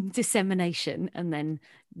dissemination and then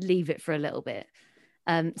leave it for a little bit.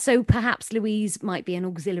 So perhaps Louise might be an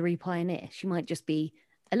auxiliary pioneer. She might just be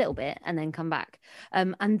a little bit and then come back.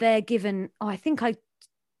 And they're given, I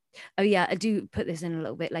do put this in a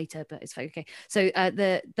little bit later, but it's okay. So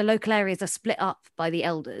the local areas are split up by the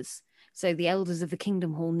elders. So the elders of the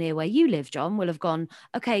Kingdom Hall near where you live, John, will have gone,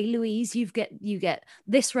 okay, Louise, you get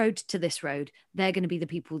this road to this road. They're going to be the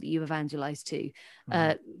people that you evangelize to.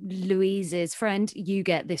 Louise's friend, you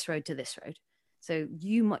get this road to this road. So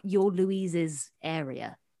you're Louise's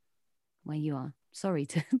area where you are. Sorry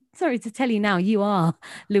to tell you now, you are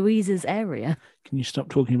Louise's area. Can you stop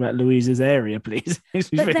talking about Louise's area, please?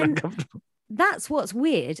 It's really uncomfortable. That's what's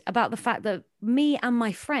weird about the fact that me and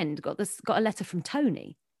my friend got a letter from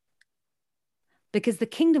Tony. Because the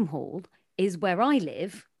Kingdom Hall is where I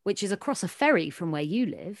live, which is across a ferry from where you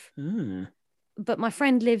live. But my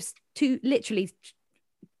friend lives literally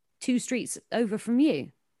 2 streets over from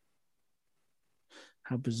you.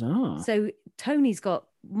 How bizarre. So Tony's got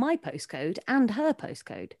my postcode and her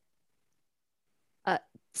postcode.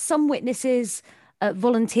 Some witnesses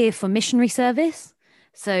volunteer for missionary service.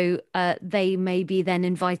 So they may be then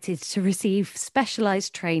invited to receive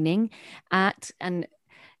specialized training and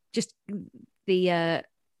just the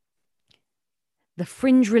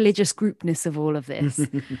fringe religious groupness of all of this.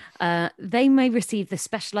 They may receive the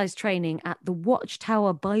specialized training at the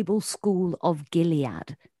Watchtower Bible School of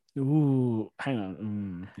Gilead. Ooh, hang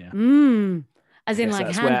on. Yeah. As in like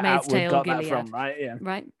Handmaid's Tale got Gilead. That from, right? Yeah.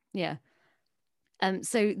 Right? Yeah.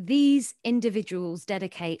 So these individuals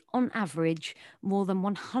dedicate, on average, more than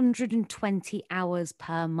 120 hours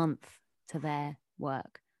per month to their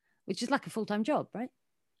work, which is like a full-time job, right?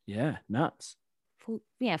 Yeah, nuts.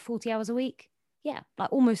 40 hours a week. Yeah,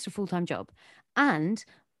 like almost a full-time job. And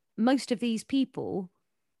most of these people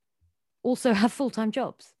also have full-time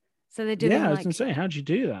jobs. So they're doing I was going to say, how'd you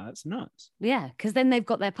do that? That's nuts. Yeah, because then they've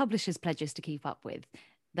got their publishers' pledges to keep up with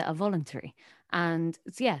that are voluntary. And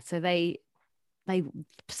so they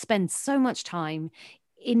spend so much time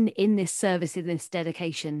in this service, in this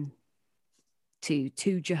dedication to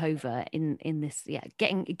Jehovah, in this,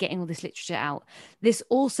 getting all this literature out. This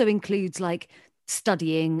also includes like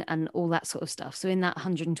studying and all that sort of stuff. So in that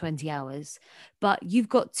 120 hours, but you've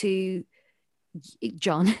got to,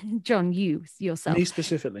 John, you yourself. Me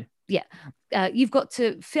specifically. you've got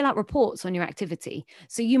to fill out reports on your activity.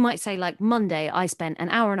 So you might say, like, Monday, I spent an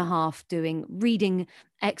hour and a half reading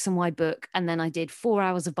X and Y book. And then I did 4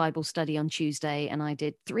 hours of Bible study on Tuesday. And I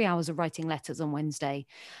did 3 hours of writing letters on Wednesday.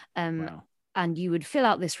 Wow. And you would fill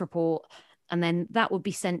out this report. And then that would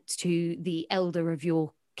be sent to the elder of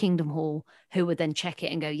your Kingdom Hall, who would then check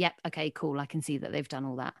it and go, yep, okay, cool. I can see that they've done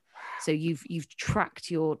all that. So you've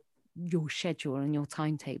tracked your schedule and your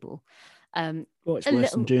timetable. It's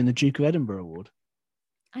worse than doing the Duke of Edinburgh Award.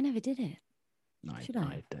 I never did it. No, Should I?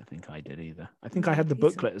 I don't think I did either. I think I had the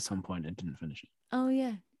booklet at some point and didn't finish it. Oh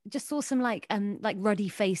yeah, just saw some like ruddy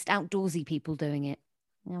faced outdoorsy people doing it.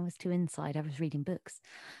 I was too inside. I was reading books.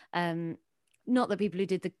 Not that people who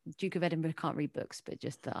did the Duke of Edinburgh can't read books, but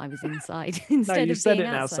just that I was inside instead no, you of said being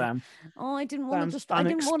it now, outside. Sam. Oh, I didn't want Sam's to. I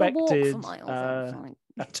didn't want to walk for miles. unexpected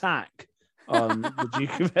attack on the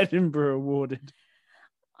Duke of Edinburgh awarded.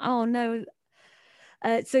 Oh no.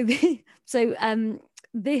 So the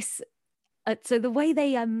way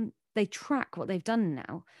they track what they've done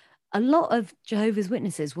now, a lot of Jehovah's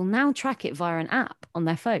Witnesses will now track it via an app on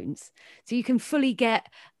their phones, so you can fully get.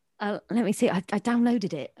 Let me see. I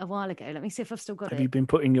downloaded it a while ago. Let me see if I've still got it. Have you been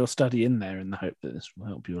putting your study in there in the hope that this will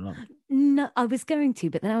help you along? No, I was going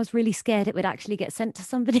to, but then I was really scared it would actually get sent to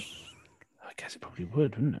somebody. I guess it probably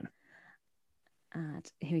would, wouldn't it?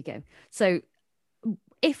 And here we go. So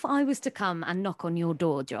if I was to come and knock on your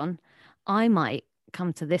door, John, I might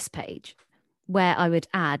come to this page where I would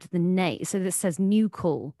add the name. So this says new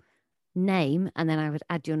call, name, and then I would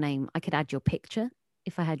add your name. I could add your picture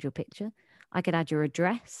if I had your picture. I could add your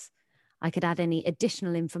address. I could add any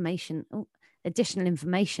additional information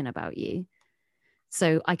about you.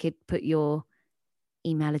 So I could put your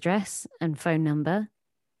email address and phone number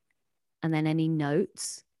and then any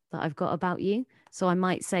notes that I've got about you. So I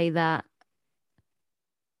might say that,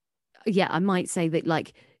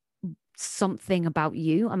 like something about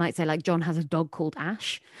you. I might say like John has a dog called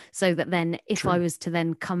Ash, so that then if I was to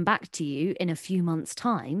then come back to you in a few months'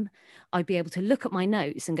 time, I'd be able to look at my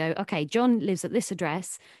notes and go, okay, John lives at this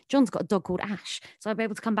address. John's got a dog called Ash. So I'd be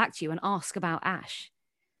able to come back to you and ask about Ash.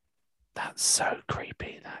 That's so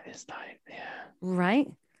creepy. That is like, yeah.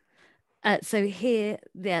 Right. So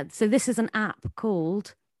this is an app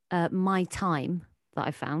called My Time that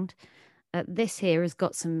I found. This here has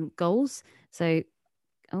got some goals. So,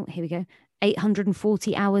 here we go.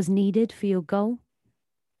 840 hours needed for your goal.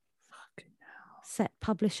 Fucking hell. Set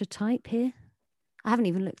publisher type here. I haven't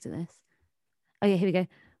even looked at this. Oh yeah, here we go.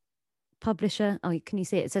 Publisher. Oh, can you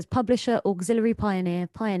see it? It says publisher, auxiliary pioneer,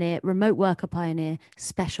 remote worker pioneer,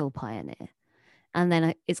 special pioneer. And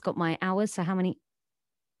then it's got my hours. So how many?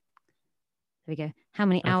 There we go. How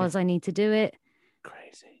many hours I need to do it.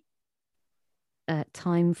 Crazy.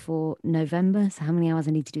 Time for November. So how many hours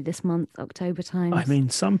I need to do this month, October time. I mean,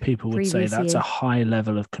 some people would say that's year. a high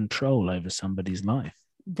level of control over somebody's life.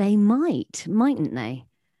 They mightn't they?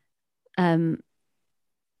 And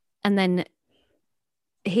then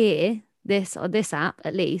here, this app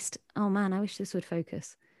at least. Oh man, I wish this would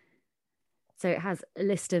focus. So it has a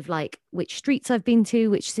list of like which streets I've been to,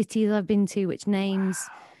 which cities I've been to, which names.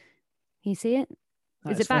 Wow. You see it?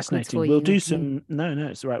 Is it backwards for you? We'll do some. No,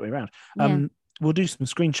 it's the right way around. Yeah. We'll do some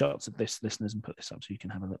screenshots of this, listeners, and put this up so you can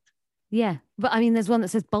have a look. Yeah, but I mean, there's one that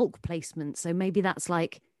says bulk placement, so maybe that's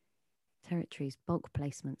like territories, bulk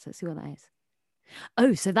placements. Let's see what that is.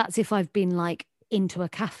 Oh, so that's if I've been like into a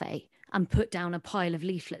cafe and put down a pile of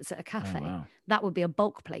leaflets at a cafe. Oh, wow. That would be a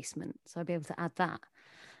bulk placement, so I'd be able to add that.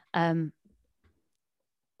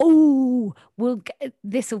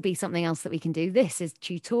 This will be something else that we can do. This is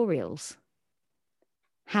tutorials,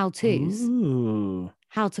 how-tos. Ooh.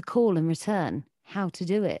 How to call and return, how to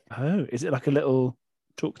do it. Oh, is it like a little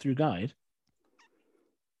talk-through guide?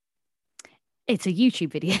 It's a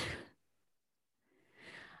YouTube video.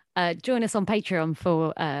 Join us on Patreon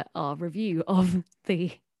for our review of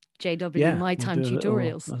the JW My Time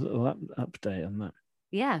tutorials. A little update on that.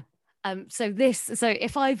 Yeah. So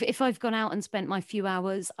if I've gone out and spent my few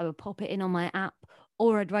hours, I would pop it in on my app,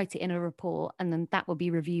 or I'd write it in a report, and then that would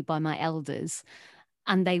be reviewed by my elders,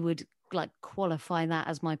 and they would like qualify that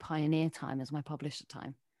as my pioneer time, as my publisher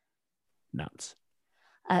time. Nuts.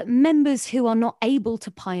 Members who are not able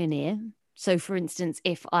to pioneer. So for instance,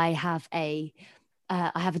 if I have a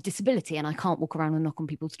disability and I can't walk around and knock on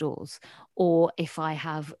people's doors, or if I'm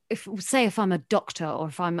a doctor, or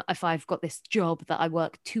if I've got this job that I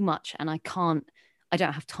work too much and I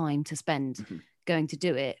don't have time to spend going to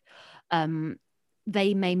do it,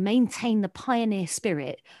 they may maintain the pioneer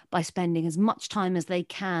spirit by spending as much time as they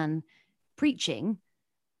can preaching,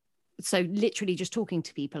 so literally just talking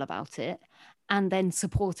to people about it, and then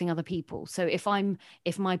supporting other people. So if I've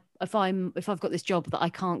got this job that I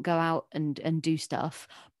can't go out and do stuff,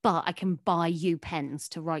 but I can buy you pens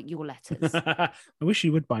to write your letters. I wish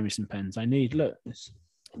you would buy me some pens. I need, look.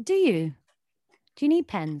 Do you? Do you need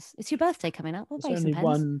pens? It's your birthday coming up. We'll buy you There's some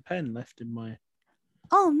only pens. one pen left in my...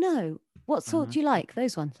 Oh, no. What sort do you like?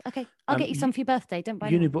 Those ones. Okay. I'll get you some for your birthday. Don't buy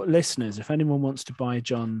them. Uniball listeners, if anyone wants to buy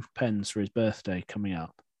John pens for his birthday coming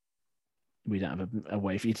up, we don't have a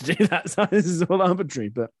way for you to do that. So this is all arbitrary,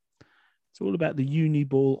 but it's all about the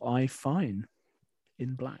Uniball iFine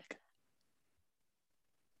in black.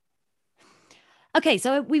 Okay,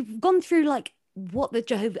 so we've gone through like how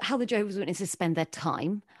the Jehovah's Witnesses spend their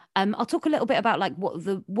time. I'll talk a little bit about like what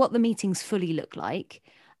the meetings fully look like.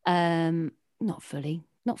 Not fully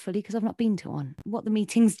because I've not been to one. What the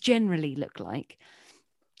meetings generally look like.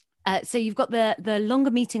 So you've got the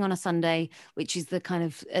longer meeting on a Sunday, which is the kind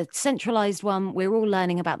of centralized one. We're all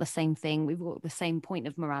learning about the same thing. We've got the same point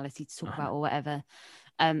of morality to talk about or whatever.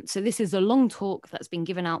 So this is a long talk that's been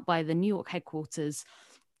given out by the New York headquarters.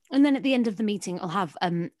 And then at the end of the meeting, I'll have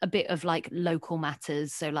a bit of like local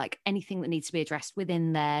matters. So like anything that needs to be addressed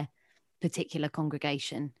within their particular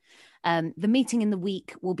congregation. The meeting in the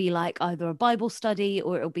week will be like either a Bible study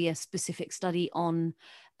or it'll be a specific study on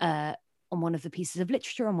one of the pieces of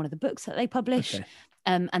literature, on one of the books that they publish. Okay.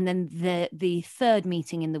 And then the third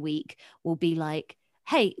meeting in the week will be like,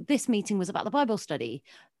 hey, this meeting was about the Bible study.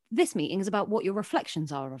 This meeting is about what your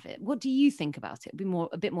reflections are of it. What do you think about it? It'll be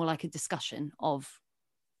a bit more like a discussion of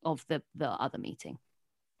the other meeting.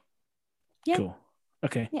 Yeah. Cool.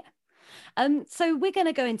 Okay. Yeah. So we're going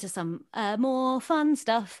to go into some more fun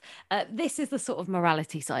stuff. This is the sort of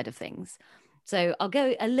morality side of things. So I'll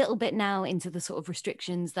go a little bit now into the sort of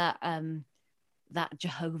restrictions that that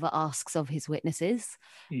Jehovah asks of his witnesses.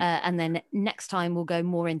 And then next time we'll go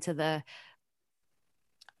more into the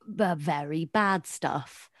very bad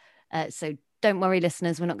stuff. So don't worry,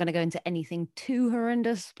 listeners, we're not going to go into anything too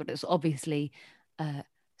horrendous, but it's obviously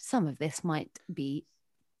some of this might be...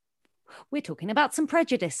 We're talking about some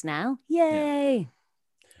prejudice now. Yay!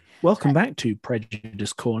 Yeah. Welcome back to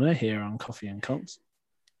Prejudice Corner here on Coffee and Cults.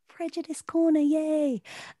 Prejudice Corner, yay!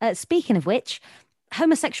 Speaking of which,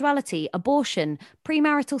 homosexuality, abortion,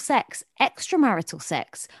 premarital sex, extramarital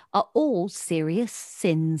sex are all serious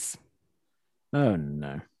sins. Oh,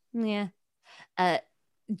 no. Yeah.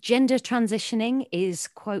 Gender transitioning is,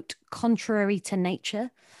 quote, contrary to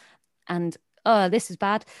nature. And this is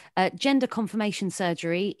bad. Gender confirmation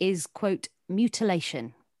surgery is, quote,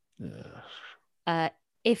 mutilation.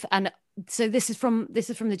 So this is from the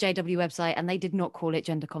JW website, and they did not call it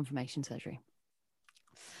gender confirmation surgery.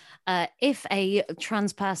 If a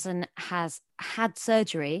trans person has had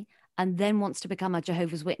surgery and then wants to become a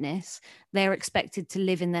Jehovah's Witness, they're expected to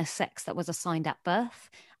live in their sex that was assigned at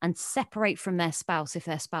birth and separate from their spouse if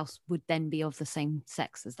their spouse would then be of the same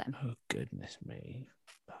sex as them. Oh, goodness me.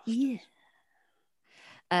 Yeah.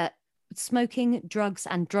 Smoking, drugs,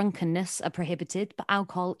 and drunkenness are prohibited, but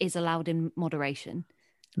alcohol is allowed in moderation.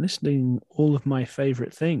 Listing all of my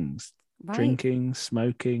favourite things. Right. Drinking,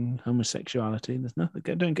 smoking, homosexuality. There's nothing.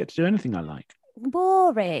 I don't get to do anything I like.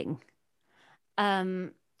 Boring.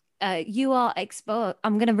 You are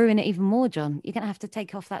I'm going to ruin it even more, John. You're going to have to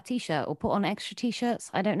take off that t-shirt or put on extra t-shirts.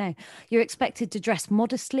 I don't know. You're expected to dress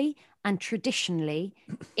modestly and traditionally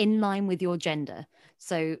in line with your gender.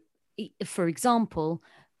 So, for example,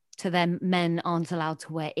 to them, men aren't allowed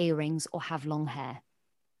to wear earrings or have long hair.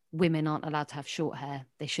 Women aren't allowed to have short hair.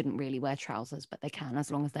 They shouldn't really wear trousers, but they can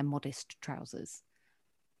as long as they're modest trousers.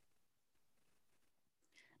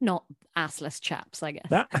 Not assless chaps, I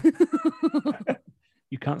guess.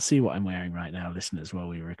 You can't see what I'm wearing right now, listeners, while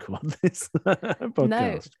we record this podcast.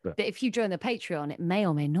 No, but if you join the Patreon, it may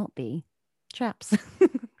or may not be chaps.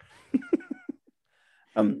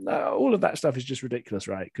 all of that stuff is just ridiculous,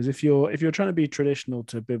 right? Because if you're trying to be traditional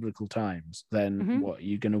to biblical times, then what are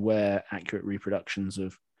you going to wear? Accurate reproductions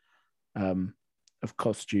of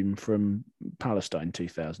costume from Palestine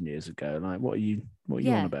 2,000 years ago? Like, what are you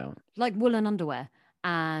on about? Like woolen underwear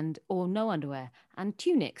or no underwear and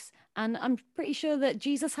tunics. And I'm pretty sure that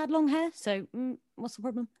Jesus had long hair. So what's the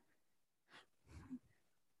problem?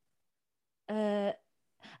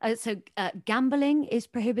 So gambling is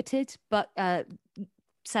prohibited, but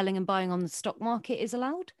selling and buying on the stock market is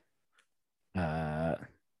allowed. Yeah.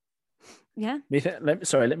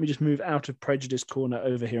 Let me just move out of Prejudice Corner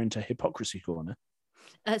over here into Hypocrisy Corner.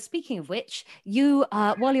 Speaking of which, you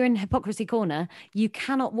while you're in Hypocrisy Corner, you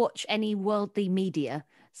cannot watch any worldly media.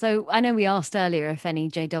 So I know we asked earlier if any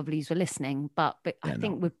JWs were listening, but I They're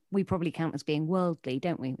think we probably count as being worldly,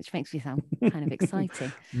 don't we? Which makes me sound kind of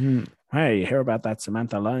exciting. Hey, hear about that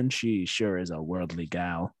Samantha Lunn? She sure is a worldly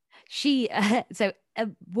gal.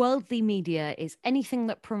 Worldly media is anything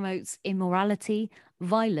that promotes immorality,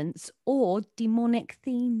 violence, or demonic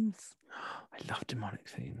themes. I love demonic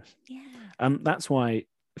themes. Yeah. That's why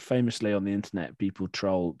famously on the internet people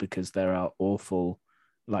troll because there are awful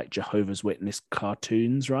like Jehovah's Witness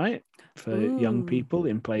cartoons, right? For young people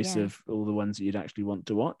in place of all the ones that you'd actually want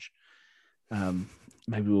to watch.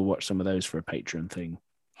 Maybe we'll watch some of those for a Patreon thing.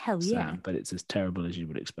 Hell yeah. But it's as terrible as you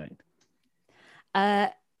would expect.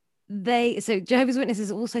 Jehovah's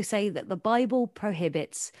Witnesses also say that the Bible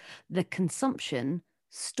prohibits the consumption,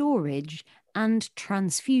 storage, and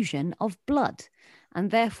transfusion of blood,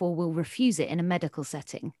 and therefore will refuse it in a medical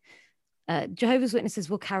setting. Jehovah's Witnesses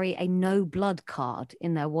will carry a no blood card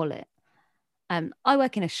in their wallet. I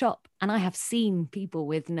work in a shop and I have seen people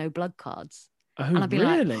with no blood cards. Oh, and I'd be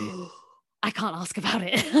really? Like, I can't ask about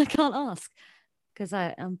it. I can't ask because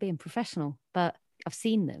I'm being professional, but I've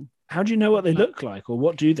seen them. How do you know what they look like, or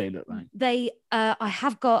what do they look like?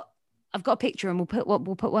 I've got a picture, and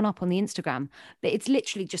we'll put one up on the Instagram. But it's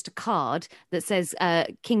literally just a card that says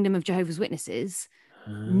 "Kingdom of Jehovah's Witnesses."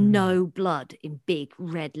 No blood in big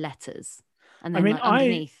red letters. And then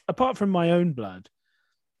underneath. Apart from my own blood,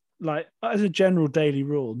 like as a general daily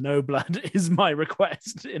rule, no blood is my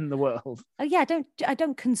request in the world. Oh yeah, I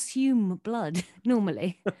don't consume blood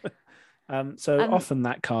normally. Often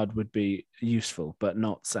that card would be useful, but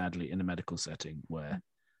not sadly in a medical setting where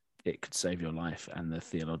it could save your life, and the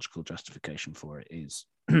theological justification for it is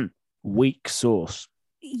weak sauce.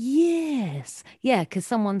 Yes. Yeah, because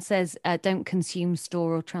someone says don't consume,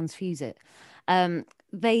 store, or transfuse it.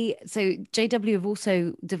 JW have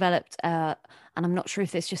also developed, and I'm not sure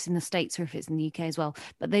if it's just in the States or if it's in the UK as well,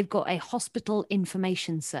 but they've got a hospital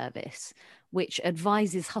information service which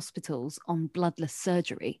advises hospitals on bloodless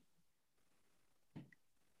surgery.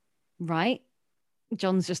 Right?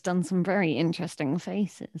 John's just done some very interesting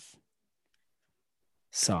faces.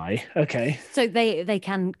 Sigh. Okay. So they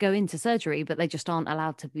can go into surgery, but they just aren't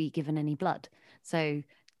allowed to be given any blood. So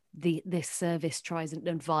this service tries and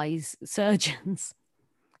advise surgeons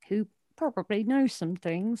who probably know some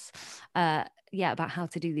things, about how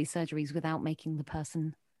to do these surgeries without making the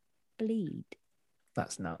person bleed.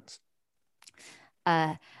 That's nuts.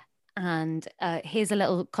 And here's a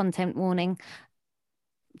little content warning.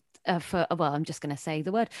 I'm just going to say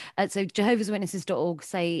the word. So Jehovah'sWitnesses.org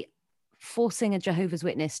say forcing a Jehovah's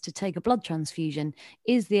Witness to take a blood transfusion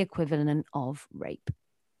is the equivalent of rape.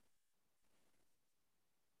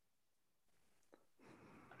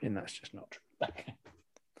 I mean, that's just not true. Okay.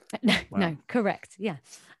 No, correct. Yeah.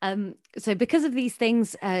 So because of these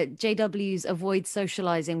things, JWs avoid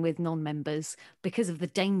socializing with non-members because of the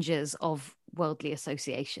dangers of worldly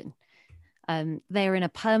association. They are in a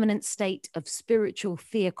permanent state of spiritual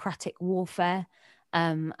theocratic warfare.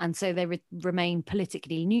 And so they remain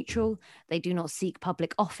politically neutral. They do not seek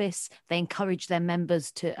public office. They encourage their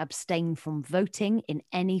members to abstain from voting in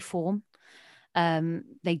any form.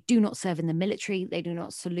 They do not serve in the military. They do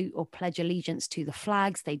not salute or pledge allegiance to the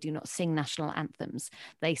flags. They do not sing national anthems.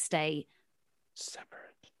 They stay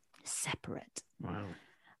separate. Wow.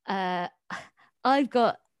 I've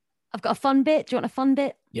got a fun bit. Do you want a fun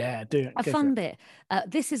bit? Yeah, do it. A fun bit.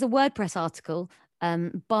 This is a WordPress article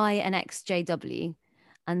by an ex-JW,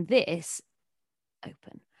 and this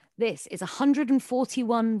is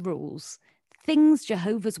 141 rules, things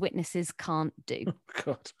Jehovah's Witnesses can't do. Oh,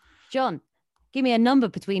 God. John, give me a number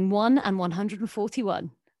between 1 and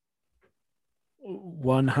 141.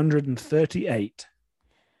 138.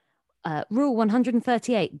 Rule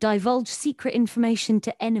 138, divulge secret information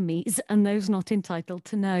to enemies and those not entitled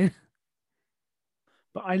to know.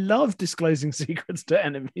 But I love disclosing secrets to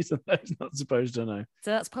enemies and those not supposed to know.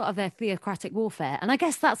 So that's part of their theocratic warfare. And I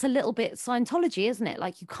guess that's a little bit Scientology, isn't it?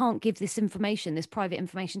 Like you can't give this private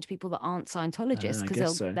information to people that aren't Scientologists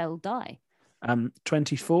because they'll die.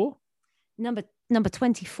 24? Number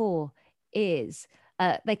 24 is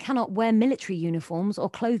they cannot wear military uniforms or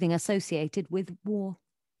clothing associated with war.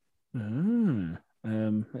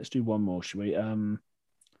 Let's do one more, shall we?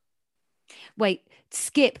 Wait,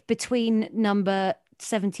 skip between number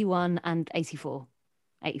 71 and 85,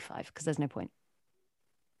 because there's no point.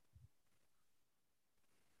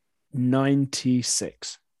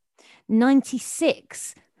 96.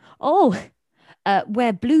 96. Oh,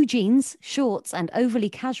 wear blue jeans, shorts, and overly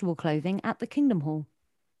casual clothing at the Kingdom Hall.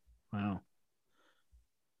 Wow.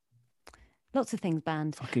 Lots of things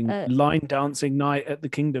banned. Fucking line dancing night at the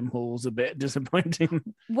Kingdom Hall's a bit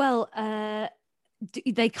disappointing. Well,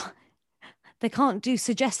 they can't do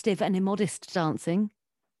suggestive and immodest dancing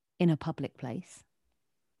in a public place.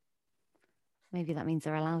 Maybe that means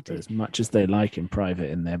they're allowed to. As much as they like in private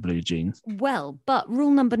in their blue jeans. Well, but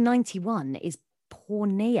rule number 91 is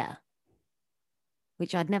porneia,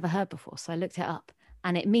 which I'd never heard before. So I looked it up,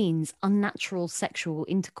 and it means unnatural sexual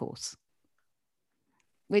intercourse,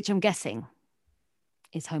 which I'm guessing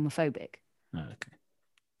is homophobic. Oh, okay.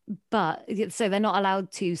 But so they're not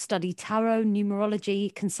allowed to study tarot,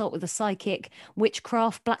 numerology, consult with a psychic,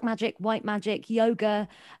 witchcraft, black magic, white magic, yoga.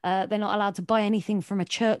 They're not allowed to buy anything from a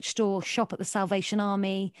church store, shop at the Salvation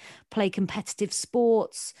Army, play competitive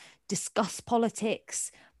sports, discuss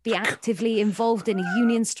politics, be actively involved in a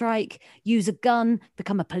union strike, use a gun,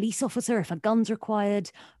 become a police officer if a gun's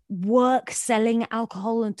required, work selling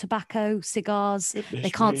alcohol and tobacco, cigars. They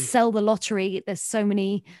can't sell the lottery. There's so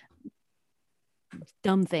many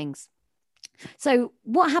dumb things. So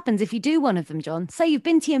what happens if you do one of them, John? Say you've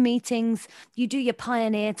been to your meetings, you do your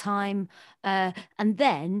pioneer time, and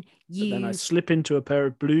then I slip into a pair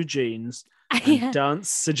of blue jeans and dance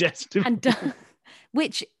suggestively.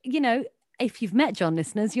 Which, if you've met John,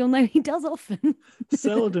 listeners, you'll know he does often.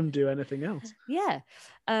 Seldom do anything else. Yeah,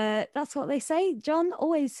 that's what they say. John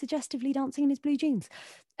always suggestively dancing in his blue jeans.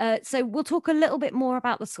 So we'll talk a little bit more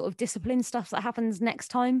about the sort of discipline stuff that happens next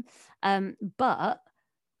time. But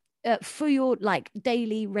for your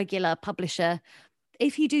daily regular publisher,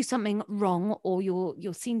 if you do something wrong or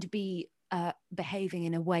you're seen to be behaving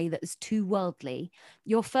in a way that is too worldly,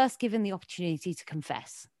 you're first given the opportunity to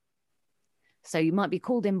confess. So you might be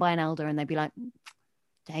called in by an elder and they'd be like,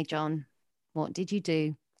 "Hey, John, what did you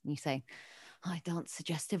do?" And you say, "I danced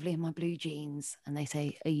suggestively in my blue jeans." And they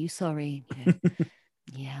say, "Are you sorry?"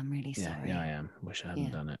 Yeah, I'm really sorry. Yeah, I am. Wish I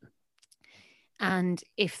hadn't done it. And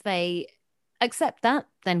if they accept that,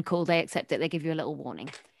 then cool, they accept it. They give you a little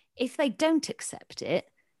warning. If they don't accept it,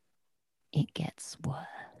 it gets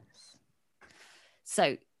worse.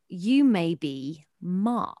 So you may be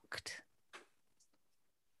marked.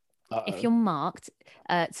 If you're marked,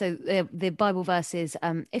 so the Bible verse is,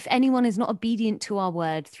 if anyone is not obedient to our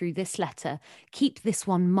word through this letter, keep this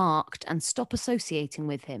one marked and stop associating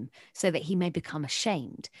with him so that he may become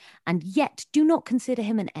ashamed. And yet do not consider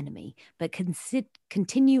him an enemy, but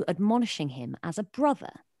continue admonishing him as a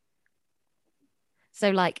brother.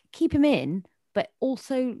 So keep him in, but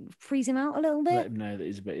also freeze him out a little bit. Let him know that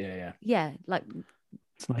he's a bit, yeah. Yeah,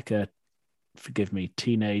 it's like a, forgive me,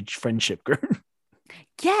 teenage friendship group.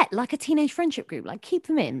 Yeah, like a teenage friendship group. Keep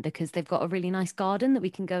them in because they've got a really nice garden that we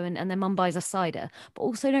can go in, and their mum buys a cider, but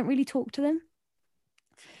also don't really talk to them.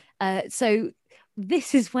 So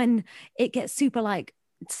this is when it gets super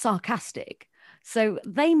sarcastic. So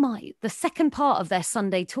the second part of their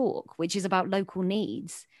Sunday talk, which is about local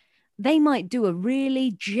needs, they might do a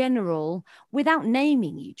really general, without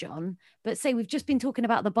naming you, John, but say we've just been talking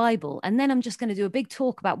about the Bible, and then I'm just going to do a big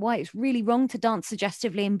talk about why it's really wrong to dance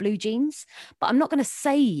suggestively in blue jeans, but I'm not going to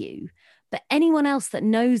say you. But anyone else that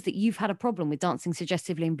knows that you've had a problem with dancing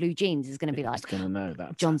suggestively in blue jeans is going to be going to know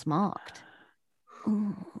that John's marked.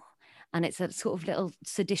 Ooh. And it's a sort of little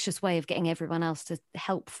seditious way of getting everyone else to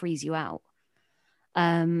help freeze you out.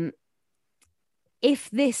 If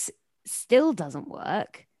this still doesn't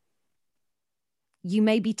work, you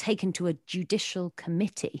may be taken to a judicial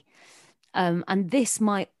committee. And this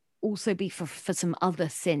might also be for some other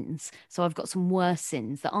sins. So I've got some worse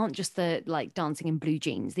sins that aren't just the dancing in blue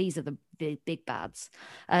jeans. These are the big bads.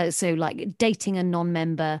 So dating a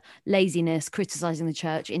non-member, laziness, criticizing the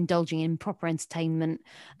church, indulging in improper entertainment.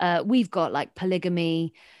 We've got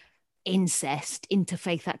polygamy, incest,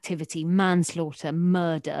 interfaith activity, manslaughter,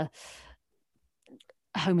 murder,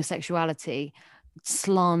 homosexuality,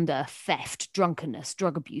 slander, theft, drunkenness,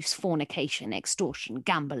 drug abuse, fornication, extortion,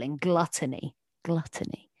 gambling, gluttony.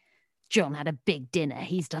 John had a big dinner.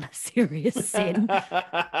 He's done a serious sin.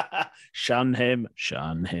 Shun him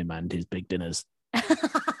and his big dinners.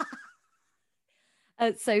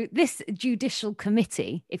 So this judicial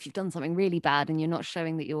committee, if you've done something really bad and you're not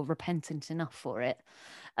showing that you're repentant enough for it,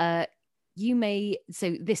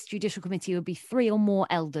 so this judicial committee would be 3 or more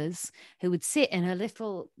elders who would sit in a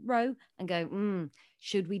little row and go,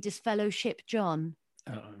 should we disfellowship John?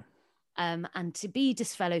 And to be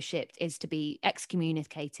disfellowshipped is to be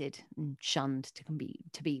excommunicated and shunned,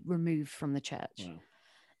 to be removed from the church.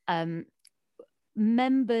 Wow.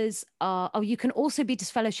 Members you can also be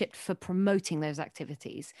disfellowshipped for promoting those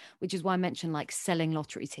activities, which is why I mentioned selling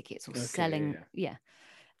lottery tickets or selling. Yeah.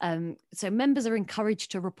 So members are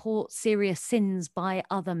encouraged to report serious sins by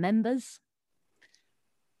other members.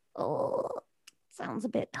 Oh, sounds a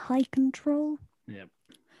bit high control. Yep.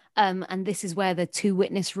 And this is where the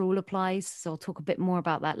 2-witness rule applies. So I'll talk a bit more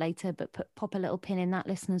about that later, but pop a little pin in that,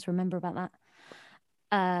 listeners. Remember about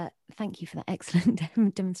that. Thank you for that excellent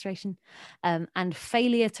demonstration. And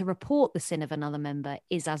failure to report the sin of another member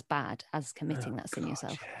is as bad as committing that sin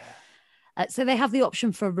yourself. Yeah. So they have the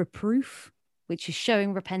option for reproof, which is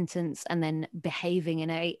showing repentance and then behaving in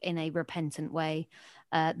a repentant way.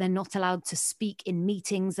 They're not allowed to speak in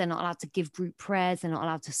meetings. They're not allowed to give group prayers. They're not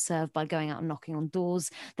allowed to serve by going out and knocking on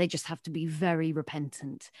doors. They just have to be very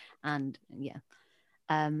repentant. And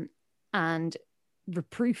and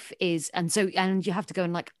reproof is, and you have to go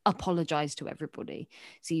and like apologize to everybody.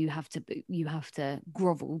 So you have to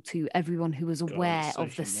grovel to everyone who was aware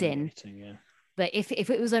of the sin. Yeah. But if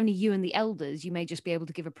it was only you and the elders, you may just be able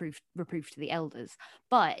to give a reproof to the elders.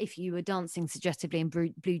 But if you were dancing suggestively in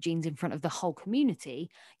blue jeans in front of the whole community,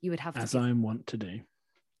 you would have to. As I want to do.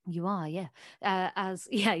 You are, yeah.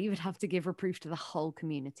 You would have to give reproof to the whole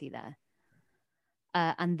community there.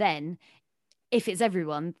 And then, if it's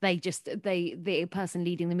everyone, the person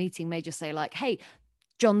leading the meeting may just say like, "Hey,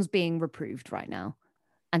 John's being reproved right now,"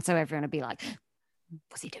 and so everyone would be like,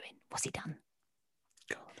 "What's he doing? What's he done?"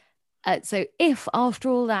 So if after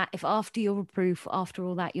your reproof, after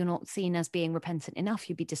all that, you're not seen as being repentant enough,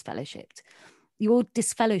 you'd be disfellowshipped. Your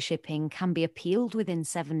disfellowshipping can be appealed within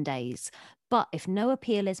 7 days, but if no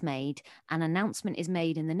appeal is made, an announcement is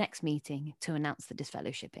made in the next meeting to announce the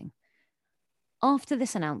disfellowshipping. After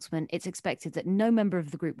this announcement, it's expected that no member of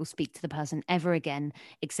the group will speak to the person ever again,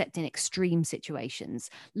 except in extreme situations,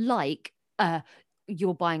 like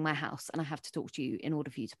you're buying my house and I have to talk to you in order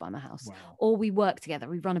for you to buy my house. Wow. Or we work together,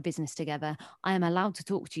 we run a business together. I am allowed to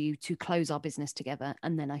talk to you to close our business together,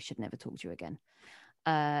 and then I should never talk to you again.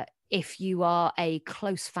 If you are a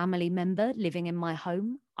close family member living in my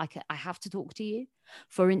home, I have to talk to you.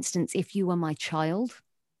 For instance, if you were my child,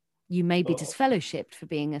 you may be disfellowshipped for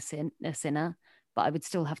being a sinner, but I would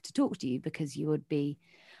still have to talk to you because you would be,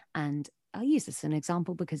 and I'll use this as an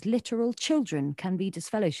example because literal children can be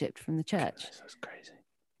disfellowshipped from the church. That's crazy.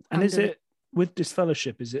 And is it with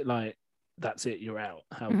disfellowship? Is it like that's it? You're out.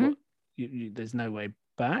 There's no way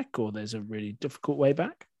back, or there's a really difficult way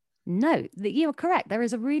back? No, you're correct. There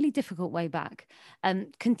is a really difficult way back.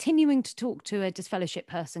 Continuing to talk to a disfellowship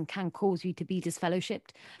person can cause you to be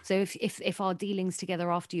disfellowshipped. So if our dealings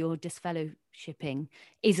together after your disfellowshipping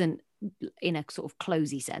isn't in a sort of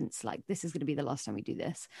closey sense, like this is going to be the last time we do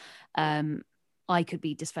this, I could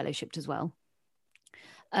be disfellowshipped as well.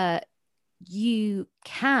 You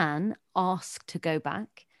can ask to go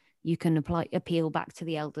back. You can appeal back to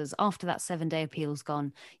the elders. After that 7-day appeal's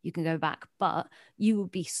gone, you can go back, but you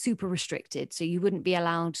would be super restricted. So you wouldn't be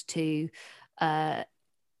allowed to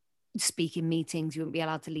speak in meetings. You wouldn't be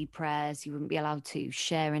allowed to lead prayers. You wouldn't be allowed to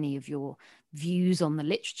share any of your views on the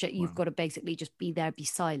literature. You've got to basically just be there, be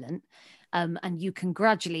silent. And you can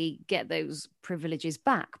gradually get those privileges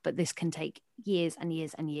back, but this can take years and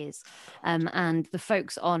years and years. And the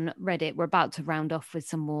folks on Reddit, we're about to round off with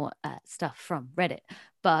some more stuff from Reddit,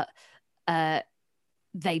 but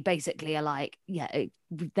they basically are like,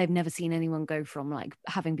 they've never seen anyone go from like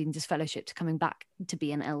having been disfellowshipped to coming back to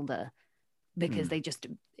be an elder, because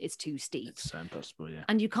it's too steep. It's so impossible, yeah.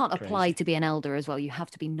 And you can't apply to be an elder as well. You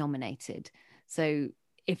have to be nominated. So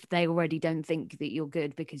if they already don't think that you're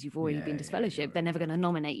good because you've already been disfellowshipped, they're never going to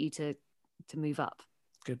nominate you to move up.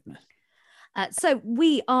 Goodness. So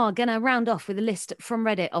we are going to round off with a list from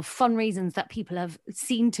Reddit of fun reasons that people have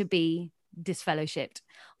seen to be disfellowshipped,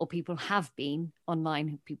 or people have been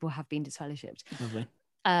online, people have been disfellowshipped. Lovely.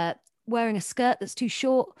 Wearing a skirt that's too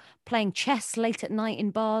short, playing chess late at night in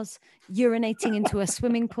bars, urinating into a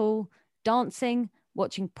swimming pool, dancing,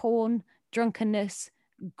 watching porn, drunkenness,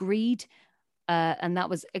 greed, and that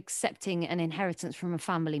was accepting an inheritance from a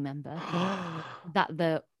family member that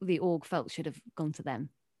the org felt should have gone to them.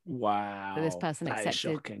 Wow. So this person accepted. Is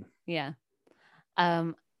shocking. Yeah.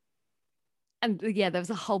 And there was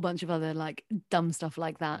a whole bunch of other like dumb stuff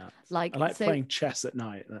like that. Yeah. Like I like playing chess at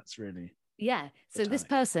night. That's really. Yeah. So this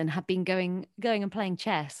person had been going and playing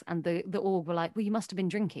chess, and the org were like, well, you must have been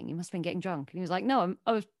drinking. You must have been getting drunk. And he was like, no,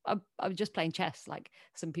 I was just playing chess. Like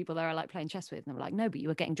some people there I like playing chess with. And they were like, no, but you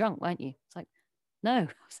were getting drunk, weren't you? It's like, no, I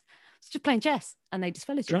was just playing chess. And they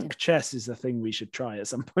disfellowshipped him. Drunk chess is a thing we should try at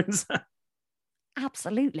some point.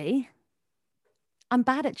 Absolutely. I'm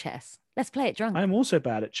bad at chess. Let's play it drunk. I'm also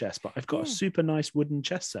bad at chess, but I've got a super nice wooden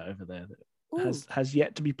chess set over there that has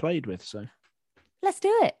yet to be played with. So let's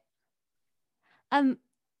do it.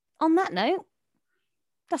 On that note,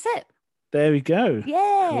 that's it. There we go.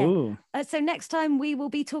 Yeah. Cool. So next time we will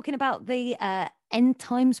be talking about the end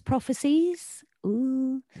times prophecies.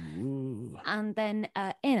 Ooh. on. Ooh. And then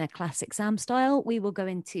in a classic Sam style, we will go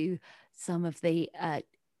into some of the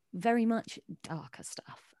very much darker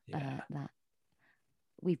stuff that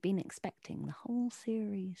we've been expecting the whole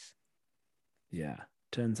series. Yeah.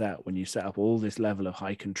 Turns out when you set up all this level of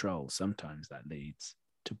high control, sometimes that leads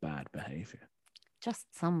to bad behavior. Just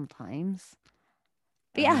sometimes.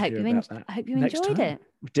 But yeah, I hope you enjoyed it.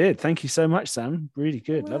 We did. Thank you so much, Sam. Really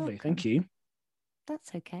good. You're Lovely. welcome. Thank you.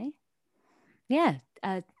 That's okay. Yeah,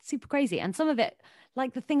 super crazy. And some of it,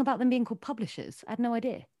 like the thing about them being called publishers, I had no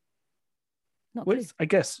idea. Not Well, clue. I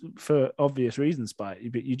guess for obvious reasons, but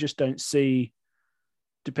you just don't see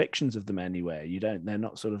depictions of them anywhere. They're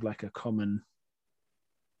not sort of like a common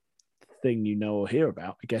thing you know or hear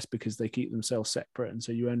about, I guess, because they keep themselves separate. And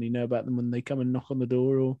so you only know about them when they come and knock on the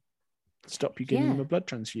door or stop you giving them a blood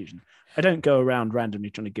transfusion. I don't go around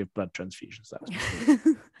randomly trying to give blood transfusions. That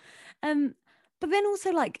was but then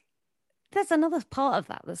also, like, there's another part of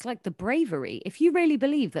that that's like the bravery. If you really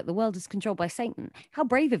believe that the world is controlled by Satan, how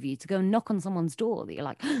brave of you to go and knock on someone's door that you're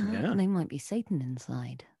like, they might be Satan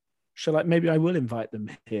inside. Maybe I will invite them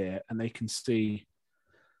here and they can see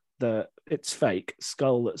it's fake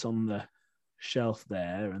skull that's on the shelf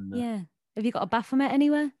there. And Have you got a Baphomet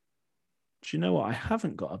anywhere? Do you know what? I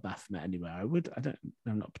haven't got a Baphomet anywhere. I'm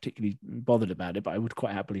not particularly bothered about it, but I would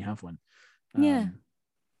quite happily have one.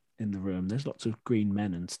 In the room. There's lots of green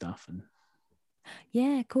men and stuff and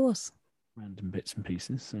of course. Random bits and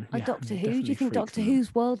pieces. So, Doctor Who? Do you think Doctor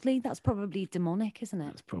Who's worldly? That's probably demonic, isn't it?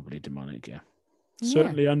 That's probably demonic, yeah.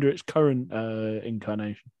 Certainly under its current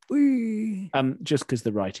incarnation. Just because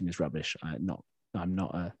the writing is rubbish. I'm not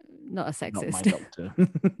a sexist. Not my doctor.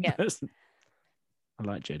 Yeah. I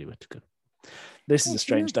like Jodie Whittaker. This is a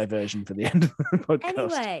strange diversion for the end of the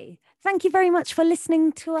podcast. Anyway, thank you very much for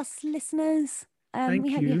listening to us, listeners.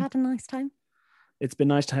 We hope you've had a nice time. It's been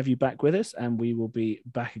nice to have you back with us, and we will be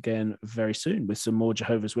back again very soon with some more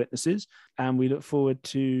Jehovah's Witnesses, and we look forward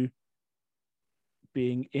to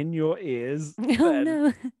being in your ears. Oh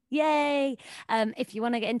no. Yay. If you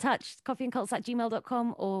want to get in touch,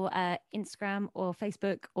 coffeeandcults@gmail.com or Instagram or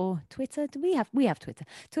Facebook or Twitter. Do we have Twitter?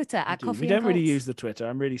 Twitter at Coffee. We don't really use the Twitter.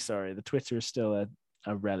 I'm really sorry. The Twitter is still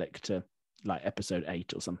a relic to like episode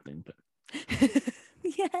 8 or something, but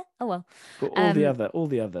yeah. Oh well. But all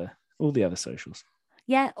the other socials.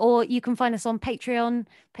 Yeah, or you can find us on Patreon,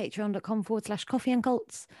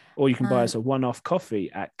 patreon.com/coffeeandcults. Or you can buy us a one-off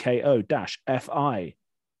coffee at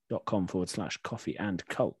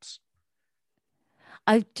ko-fi.com/coffeeandcults.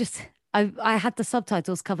 I had the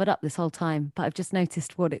subtitles covered up this whole time, but I've just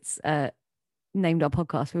noticed what it's named our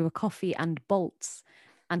podcast. We were Coffee and Bolts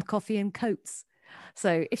and Coffee and Coats.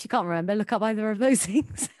 So if you can't remember, look up either of those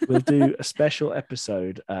things. We'll do a special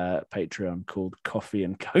episode Patreon called Coffee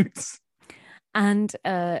and Coats. And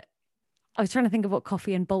I was trying to think of what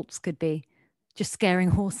Coffee and Bolts could be. Just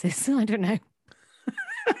scaring horses. I don't know.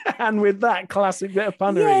 And with that classic bit of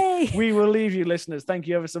punnery, Yay! We will leave you, listeners. Thank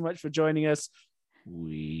you ever so much for joining us.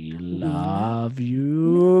 We love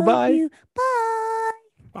you. Bye.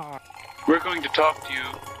 Bye. We're going to talk to you.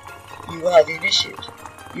 You are the initiate.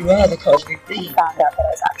 You are the cosmic We being. found out that I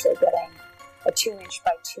was actually getting a 2-inch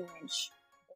by 2-inch